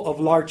full of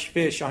large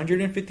fish,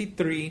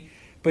 153,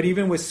 but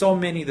even with so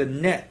many, the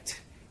net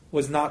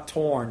was not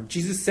torn.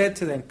 Jesus said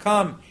to them,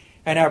 come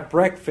and have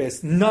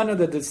breakfast. None of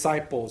the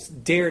disciples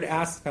dared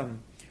ask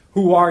him,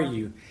 who are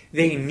you?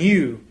 They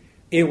knew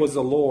it was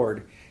the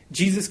Lord.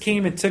 Jesus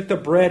came and took the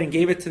bread and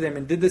gave it to them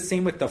and did the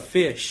same with the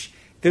fish.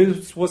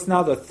 This was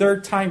now the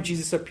third time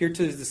Jesus appeared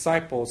to his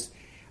disciples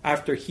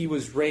after he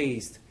was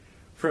raised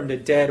from the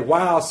dead.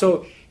 Wow,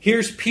 so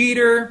here's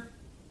Peter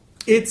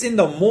It's in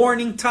the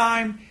morning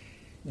time.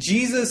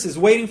 Jesus is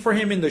waiting for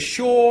him in the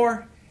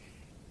shore.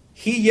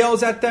 He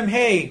yells at them,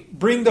 hey,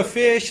 bring the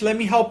fish. Let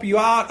me help you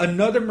out.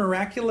 Another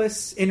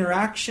miraculous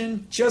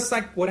interaction, just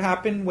like what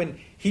happened when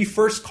he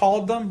first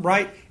called them,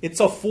 right? It's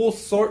a full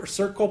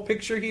circle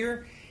picture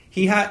here.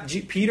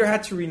 Peter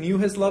had to renew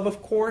his love,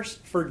 of course,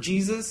 for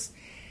Jesus.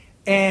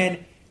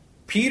 And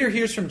Peter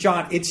hears from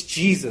John, it's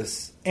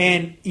Jesus.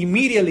 And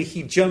immediately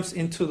he jumps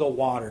into the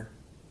water.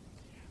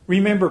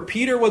 Remember,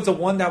 Peter was the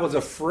one that was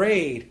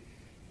afraid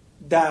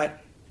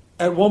that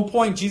at one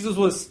point Jesus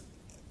was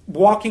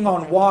walking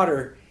on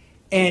water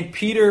and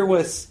Peter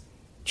was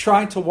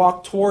trying to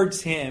walk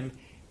towards him.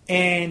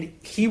 And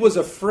he was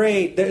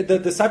afraid. The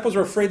disciples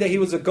were afraid that he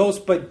was a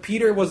ghost. But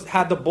Peter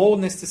had the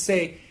boldness to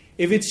say,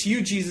 if it's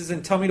you, Jesus,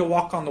 then tell me to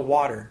walk on the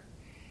water.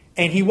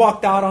 And he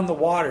walked out on the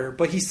water.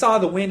 But he saw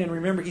the wind. And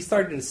remember, he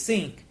started to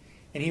sink.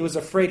 And he was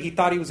afraid. He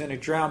thought he was going to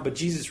drown. But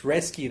Jesus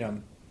rescued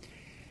him.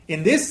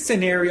 In this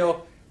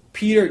scenario,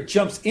 Peter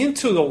jumps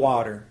into the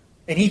water.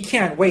 And he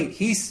can't wait.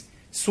 He's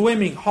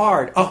swimming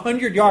hard.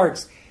 100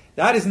 yards.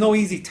 That is no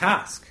easy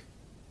task.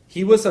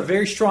 He was a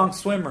very strong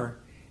swimmer.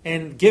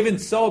 And given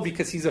so,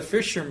 because he's a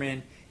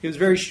fisherman, he was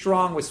very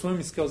strong with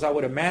swimming skills, I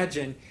would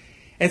imagine.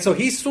 And so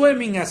he's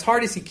swimming as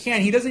hard as he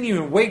can. He doesn't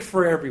even wait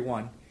for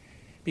everyone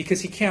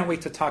because he can't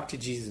wait to talk to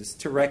Jesus,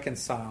 to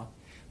reconcile.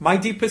 My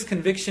deepest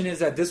conviction is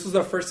that this was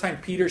the first time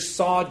Peter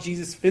saw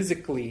Jesus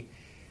physically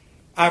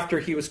after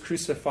he was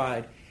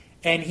crucified.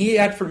 And he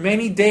had for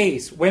many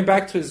days went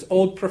back to his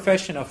old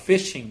profession of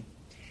fishing.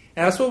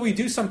 And that's what we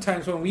do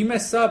sometimes when we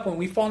mess up, when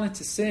we fall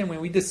into sin,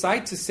 when we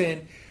decide to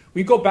sin,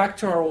 we go back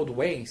to our old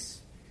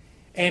ways.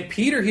 And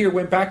Peter here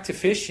went back to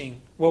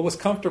fishing, what was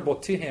comfortable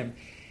to him.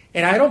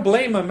 And I don't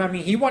blame him. I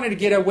mean, he wanted to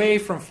get away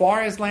from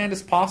far as land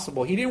as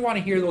possible. He didn't want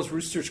to hear those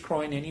roosters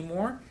crowing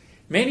anymore.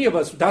 Many of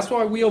us, that's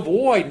why we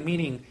avoid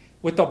meeting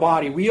with the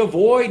body. We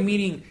avoid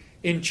meeting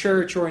in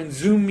church or in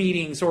Zoom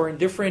meetings or in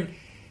different,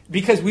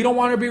 because we don't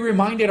want to be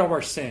reminded of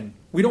our sin.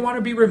 We don't want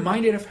to be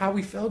reminded of how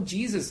we felt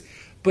Jesus.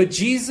 But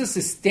Jesus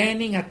is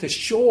standing at the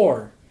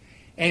shore.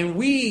 And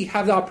we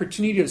have the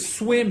opportunity to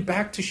swim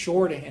back to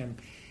shore to him.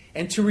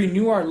 And to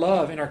renew our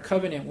love and our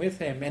covenant with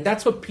him. And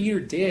that's what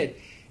Peter did.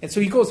 And so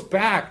he goes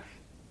back.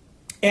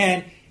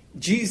 And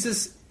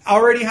Jesus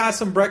already has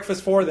some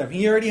breakfast for them.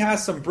 He already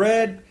has some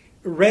bread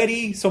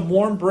ready, some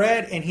warm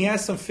bread. And he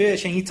has some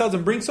fish. And he tells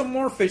them, bring some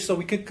more fish so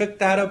we could cook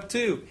that up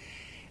too.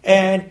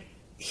 And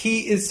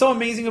he is so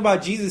amazing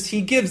about Jesus.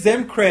 He gives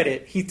them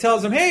credit. He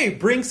tells them, hey,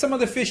 bring some of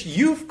the fish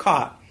you've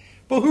caught.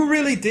 But who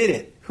really did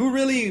it? Who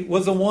really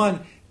was the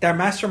one that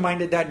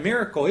masterminded that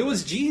miracle? It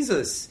was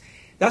Jesus.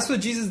 That's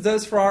what Jesus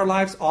does for our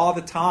lives all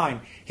the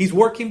time. He's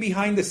working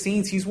behind the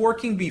scenes. He's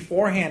working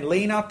beforehand,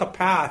 laying out the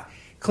path,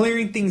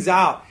 clearing things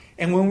out.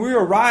 And when we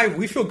arrive,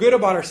 we feel good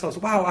about ourselves.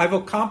 Wow, I've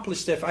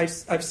accomplished it.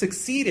 I've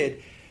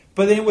succeeded.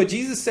 But then what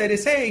Jesus said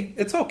is, hey,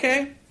 it's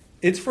okay.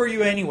 It's for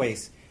you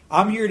anyways.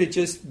 I'm here to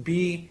just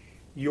be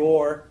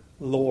your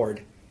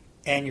Lord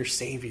and your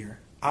Savior.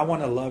 I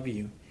want to love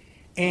you.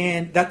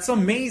 And that's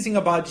amazing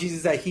about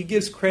Jesus, that he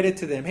gives credit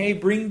to them. Hey,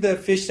 bring the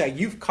fish that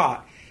you've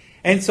caught.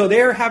 And so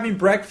they're having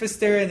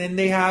breakfast there, and then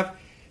they have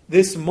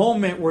this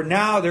moment where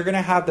now they're going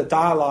to have the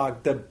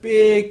dialogue, the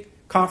big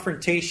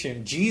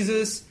confrontation.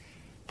 Jesus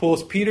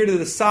pulls Peter to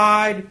the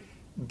side,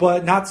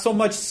 but not so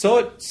much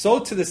so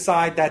to the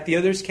side that the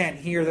others can't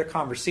hear the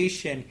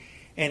conversation.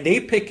 And they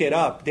pick it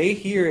up. They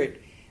hear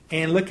it.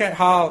 And look at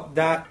how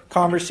that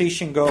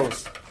conversation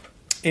goes.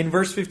 In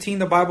verse 15,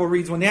 the Bible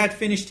reads, when they had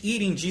finished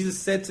eating, Jesus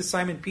said to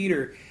Simon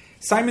Peter,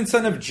 Simon,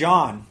 son of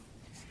John,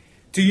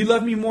 do you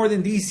love me more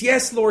than these?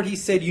 Yes, Lord, he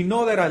said, you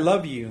know that I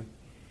love you.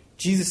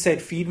 Jesus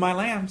said, feed my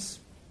lambs.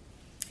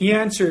 He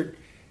answered,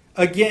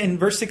 again,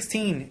 verse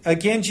 16,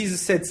 again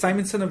Jesus said,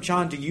 Simon, son of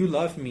John, do you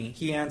love me?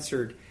 He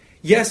answered,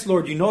 yes,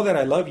 Lord, you know that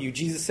I love you.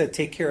 Jesus said,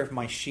 take care of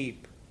my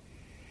sheep.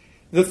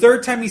 The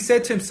third time he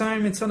said to him,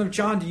 Simon, son of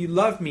John, do you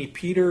love me?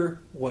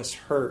 Peter was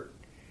hurt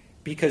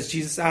because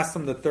Jesus asked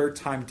him the third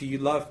time, do you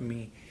love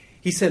me?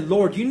 He said,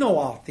 Lord, you know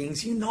all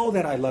things. You know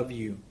that I love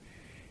you.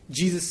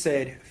 Jesus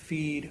said,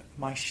 feed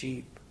my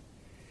sheep.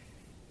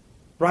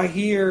 Right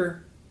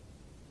here,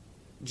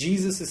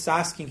 Jesus is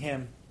asking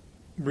him,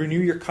 renew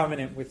your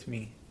covenant with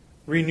me.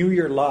 Renew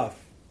your love.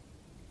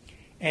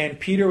 And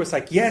Peter was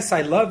like, yes,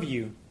 I love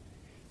you.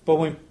 But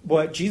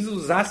what Jesus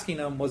was asking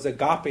him was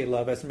agape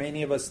love, as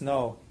many of us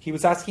know. He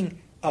was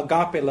asking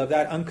agape love,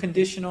 that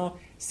unconditional,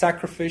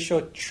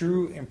 sacrificial,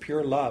 true, and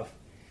pure love.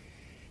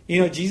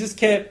 You know, Jesus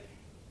kept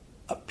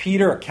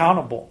Peter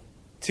accountable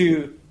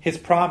to his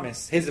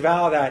promise, his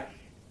vow that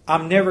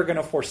I'm never going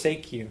to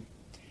forsake you.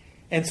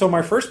 And so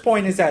my first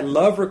point is that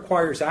love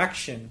requires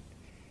action.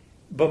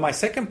 But my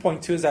second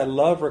point too is that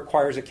love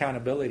requires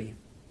accountability.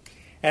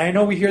 And I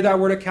know we hear that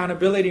word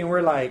accountability and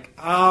we're like,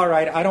 all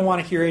right, I don't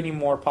want to hear any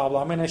more, Pablo.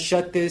 I'm going to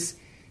shut this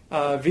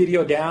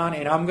video down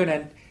and I'm going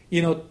to,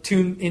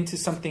 tune into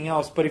something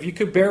else. But if you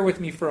could bear with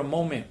me for a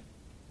moment,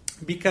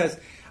 because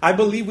I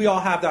believe we all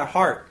have that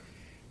heart.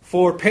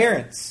 For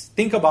parents,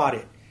 think about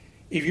it.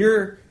 If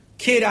your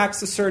kid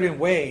acts a certain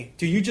way,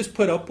 do you just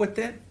put up with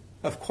it?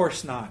 Of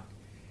course not.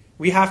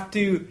 We have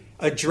to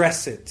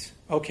address it.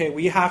 Okay,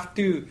 we have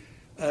to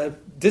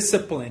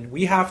discipline.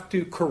 We have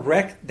to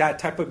correct that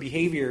type of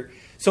behavior.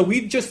 So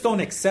we just don't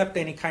accept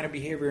any kind of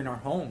behavior in our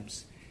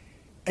homes.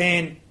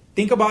 And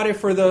think about it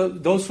for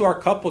those who are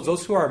couples,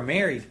 those who are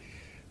married.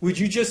 Would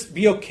you just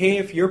be okay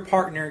if your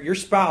partner, your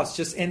spouse,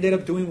 just ended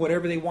up doing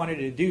whatever they wanted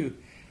to do?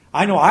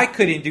 I know I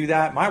couldn't do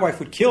that. My wife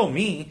would kill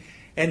me.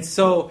 And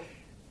so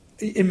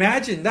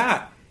imagine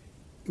that.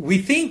 We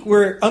think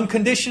we're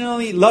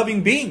unconditionally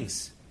loving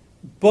beings.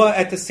 But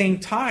at the same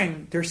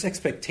time, there's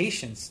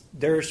expectations.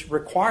 There's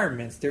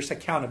requirements. There's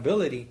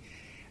accountability.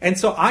 And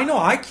so I know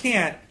I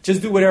can't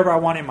just do whatever I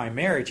want in my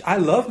marriage. I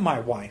love my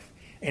wife.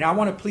 And I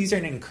want to please her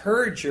and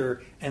encourage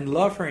her and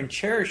love her and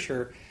cherish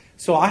her.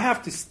 So I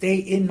have to stay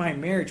in my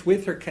marriage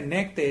with her,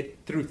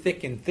 connected through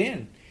thick and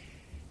thin.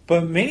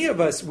 But many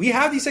of us, we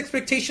have these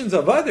expectations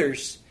of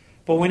others.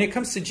 But when it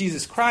comes to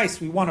Jesus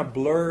Christ, we want to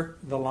blur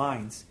the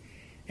lines.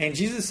 And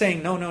Jesus is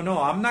saying, no,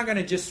 I'm not going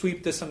to just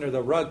sweep this under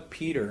the rug,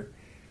 Peter.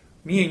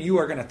 Me and you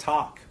are going to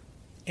talk.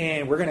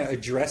 And we're going to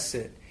address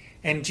it.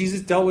 And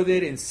Jesus dealt with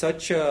it in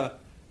such a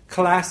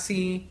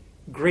classy,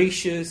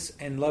 gracious,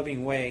 and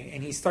loving way.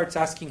 And he starts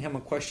asking him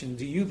a question,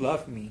 do you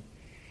love me?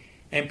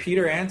 And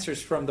Peter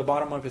answers from the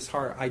bottom of his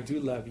heart, I do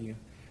love you.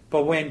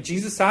 But when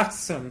Jesus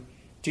asks him,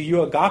 do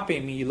you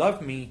agape me, you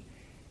love me?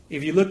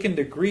 If you look in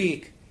the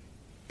Greek,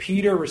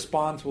 Peter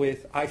responds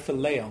with, I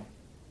phileo,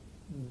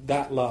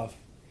 that love.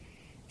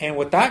 And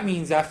what that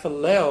means, that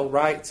phileo,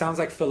 right, it sounds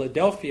like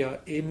Philadelphia.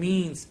 It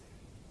means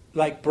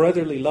like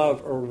brotherly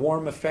love or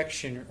warm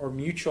affection or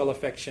mutual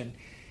affection.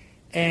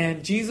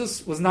 And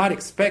Jesus was not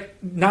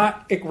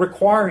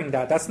requiring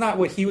that. That's not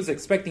what he was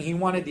expecting. He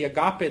wanted the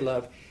agape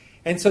love.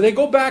 And so they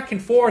go back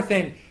and forth.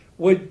 And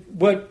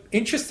what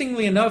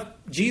interestingly enough,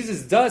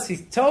 Jesus does, he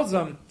tells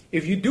them,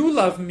 if you do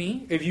love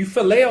me, if you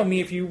phileo me,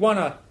 if you want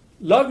to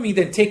love me,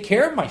 then take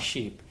care of my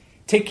sheep.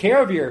 Take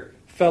care of your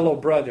fellow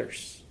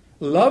brothers.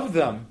 Love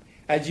them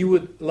as you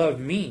would love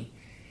me.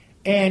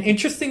 And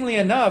interestingly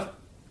enough,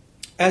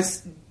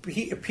 as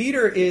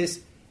Peter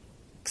is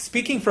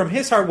speaking from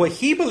his heart, what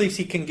he believes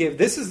he can give,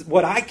 this is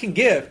what I can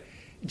give.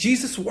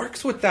 Jesus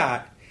works with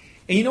that.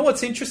 And you know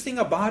what's interesting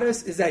about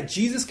us is that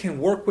Jesus can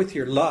work with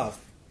your love.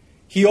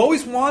 He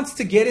always wants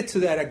to get it to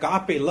that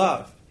agape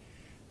love.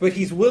 But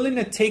he's willing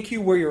to take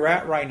you where you're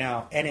at right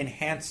now and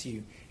enhance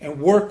you and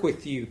work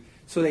with you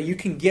so that you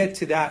can get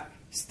to that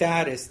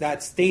status,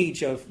 that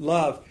stage of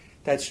love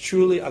that's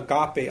truly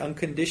agape,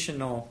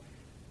 unconditional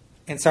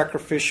and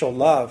sacrificial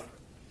love.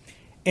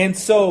 And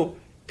so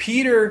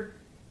Peter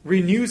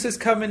renews his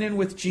covenant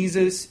with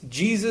Jesus.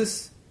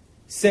 Jesus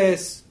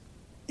says,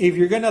 if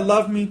you're going to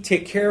love me,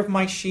 take care of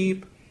my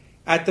sheep.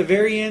 At the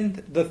very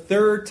end, the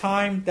third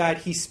time that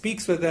he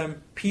speaks with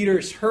them,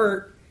 Peter's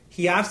hurt.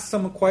 He asks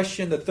him a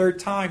question the third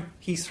time.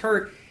 He's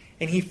hurt.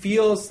 And he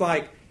feels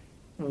like,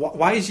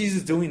 why is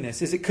Jesus doing this?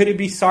 Could it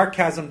be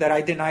sarcasm that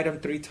I denied him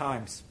 3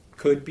 times?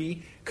 Could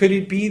be. Could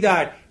it be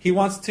that he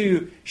wants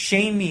to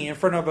shame me in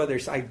front of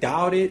others? I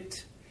doubt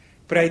it.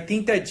 But I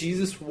think that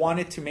Jesus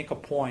wanted to make a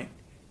point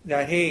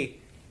that, hey,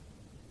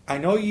 I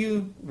know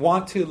you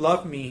want to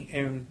love me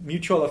in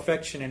mutual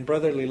affection and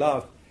brotherly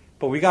love,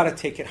 but we got to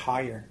take it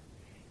higher.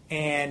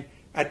 And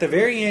at the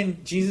very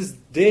end, Jesus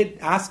did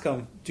ask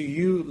him, do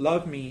you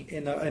love me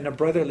in a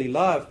brotherly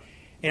love?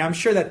 And I'm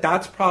sure that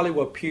that's probably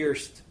what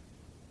pierced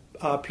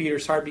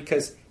Peter's heart,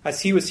 because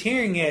as he was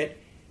hearing it,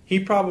 he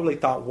probably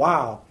thought,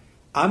 wow,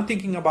 I'm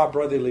thinking about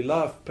brotherly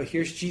love, but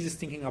here's Jesus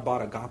thinking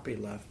about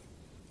agape love.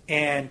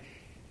 And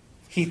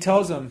he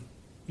tells him,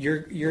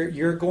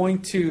 you're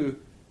going to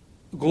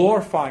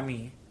glorify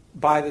me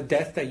by the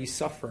death that you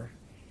suffer.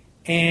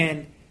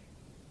 And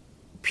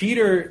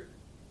Peter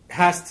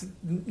has to,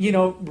 he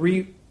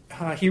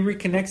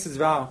reconnects his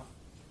vow.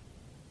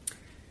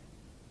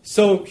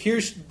 So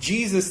here's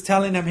Jesus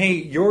telling him, hey,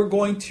 you're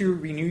going to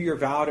renew your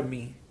vow to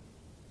me,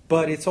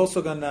 but it's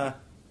also going to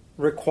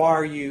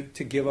require you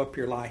to give up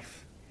your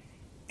life.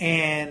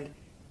 And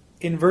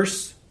in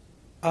verse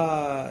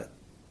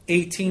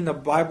 18, the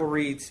Bible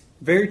reads,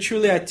 very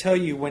truly I tell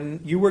you,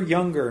 when you were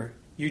younger,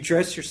 you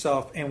dressed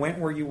yourself and went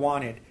where you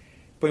wanted.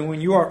 But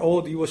when you are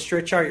old, you will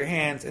stretch out your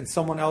hands and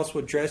someone else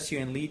will dress you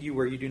and lead you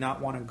where you do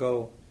not want to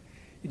go.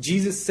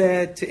 Jesus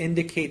said to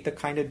indicate the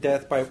kind of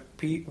death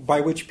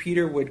by which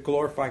Peter would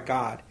glorify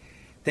God.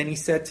 Then he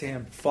said to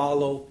him,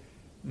 follow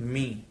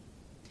me.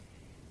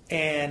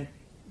 And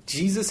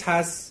Jesus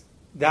has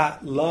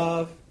that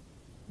love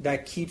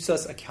that keeps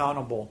us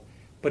accountable,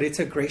 but it's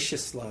a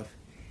gracious love.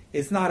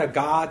 It's not a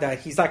God that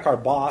he's like our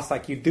boss,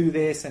 like you do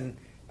this and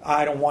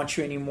I don't want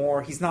you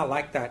anymore. He's not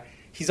like that.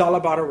 He's all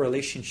about a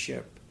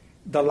relationship.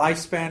 The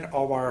lifespan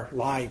of our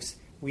lives.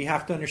 We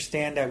have to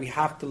understand that we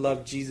have to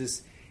love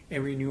Jesus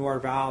and renew our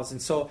vows.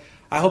 And so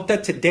I hope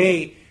that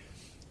today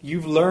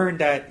you've learned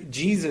that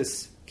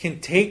Jesus can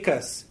take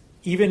us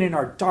even in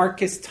our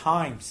darkest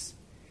times,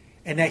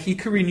 and that he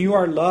could renew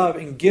our love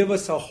and give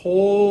us a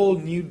whole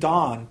new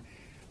dawn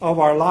of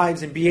our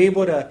lives and be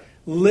able to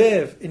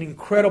live an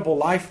incredible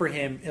life for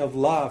him of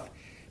love.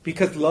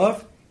 Because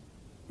love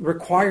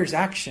requires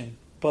action,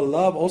 but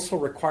love also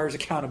requires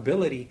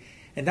accountability.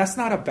 And that's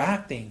not a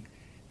bad thing,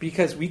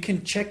 because we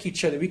can check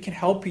each other. We can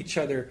help each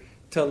other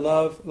to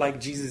love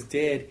like Jesus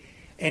did.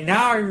 And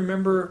now I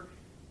remember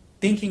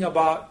thinking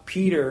about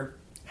Peter,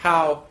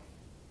 how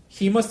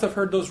he must have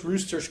heard those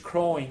roosters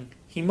crowing.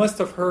 He must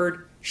have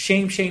heard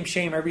shame, shame,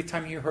 shame every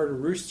time he heard a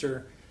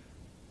rooster.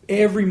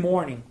 Every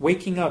morning,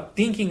 waking up,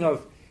 thinking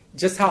of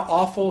just how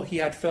awful he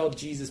had felt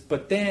Jesus.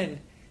 But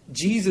then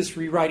Jesus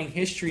rewriting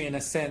history in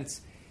a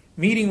sense,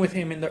 meeting with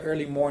him in the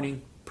early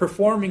morning,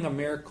 performing a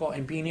miracle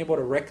and being able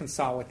to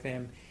reconcile with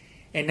him.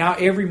 And now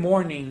every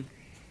morning,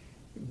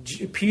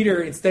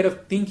 Peter, instead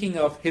of thinking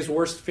of his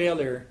worst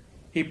failure,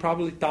 he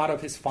probably thought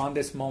of his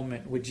fondest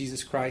moment with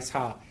Jesus Christ,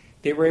 how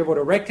they were able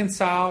to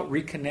reconcile,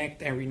 reconnect,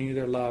 and renew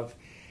their love.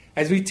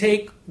 As we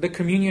take the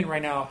communion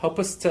right now, help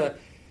us to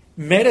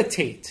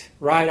meditate,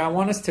 right? I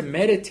want us to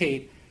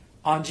meditate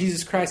on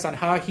Jesus Christ, on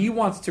how he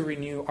wants to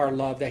renew our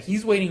love, that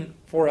he's waiting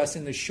for us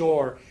in the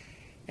shore,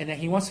 and that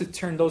he wants to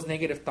turn those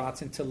negative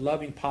thoughts into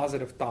loving,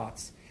 positive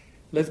thoughts.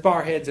 Let's bow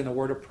our heads in a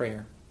word of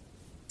prayer.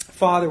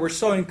 Father, we're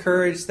so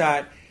encouraged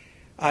that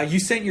you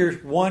sent your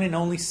one and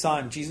only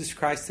Son, Jesus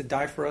Christ, to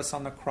die for us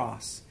on the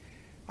cross.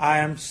 I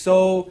am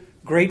so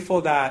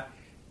grateful that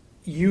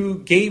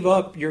you gave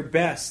up your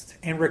best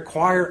and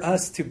require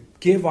us to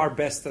give our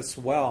best as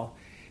well.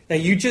 That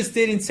you just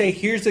didn't say,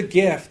 here's a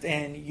gift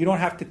and you don't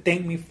have to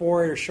thank me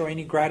for it or show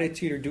any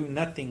gratitude or do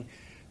nothing.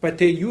 But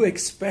that you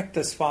expect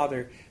us,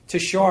 Father, to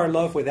show our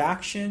love with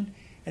action,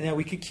 and that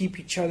we could keep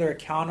each other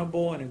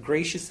accountable in a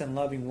gracious and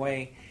loving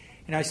way.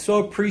 And I so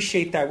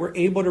appreciate that we're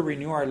able to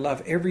renew our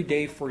love every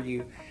day for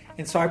you.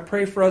 And so I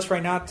pray for us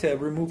right now to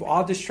remove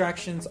all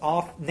distractions,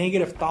 all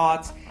negative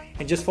thoughts,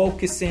 and just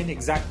focus in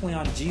exactly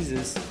on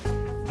Jesus,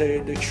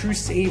 the true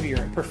Savior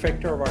and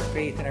perfecter of our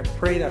faith. And I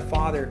pray that,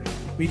 Father,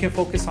 we can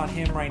focus on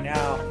him right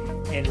now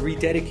and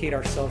rededicate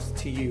ourselves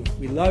to you.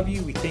 We love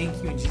you. We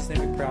thank you. In Jesus'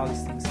 name we pray all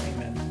these things. Amen.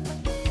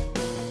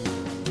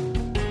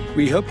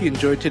 We hope you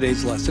enjoyed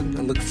today's lesson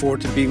and look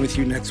forward to being with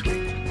you next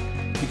week.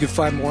 You can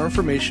find more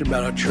information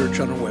about our church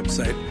on our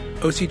website,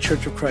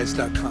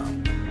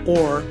 occhurchofchrist.com,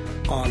 or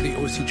on the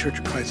OC Church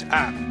of Christ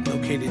app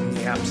located in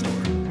the App Store.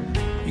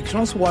 You can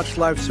also watch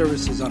live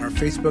services on our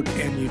Facebook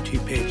and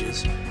YouTube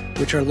pages,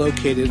 which are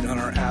located on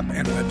our app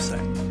and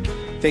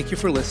website. Thank you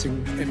for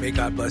listening, and may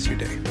God bless your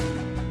day.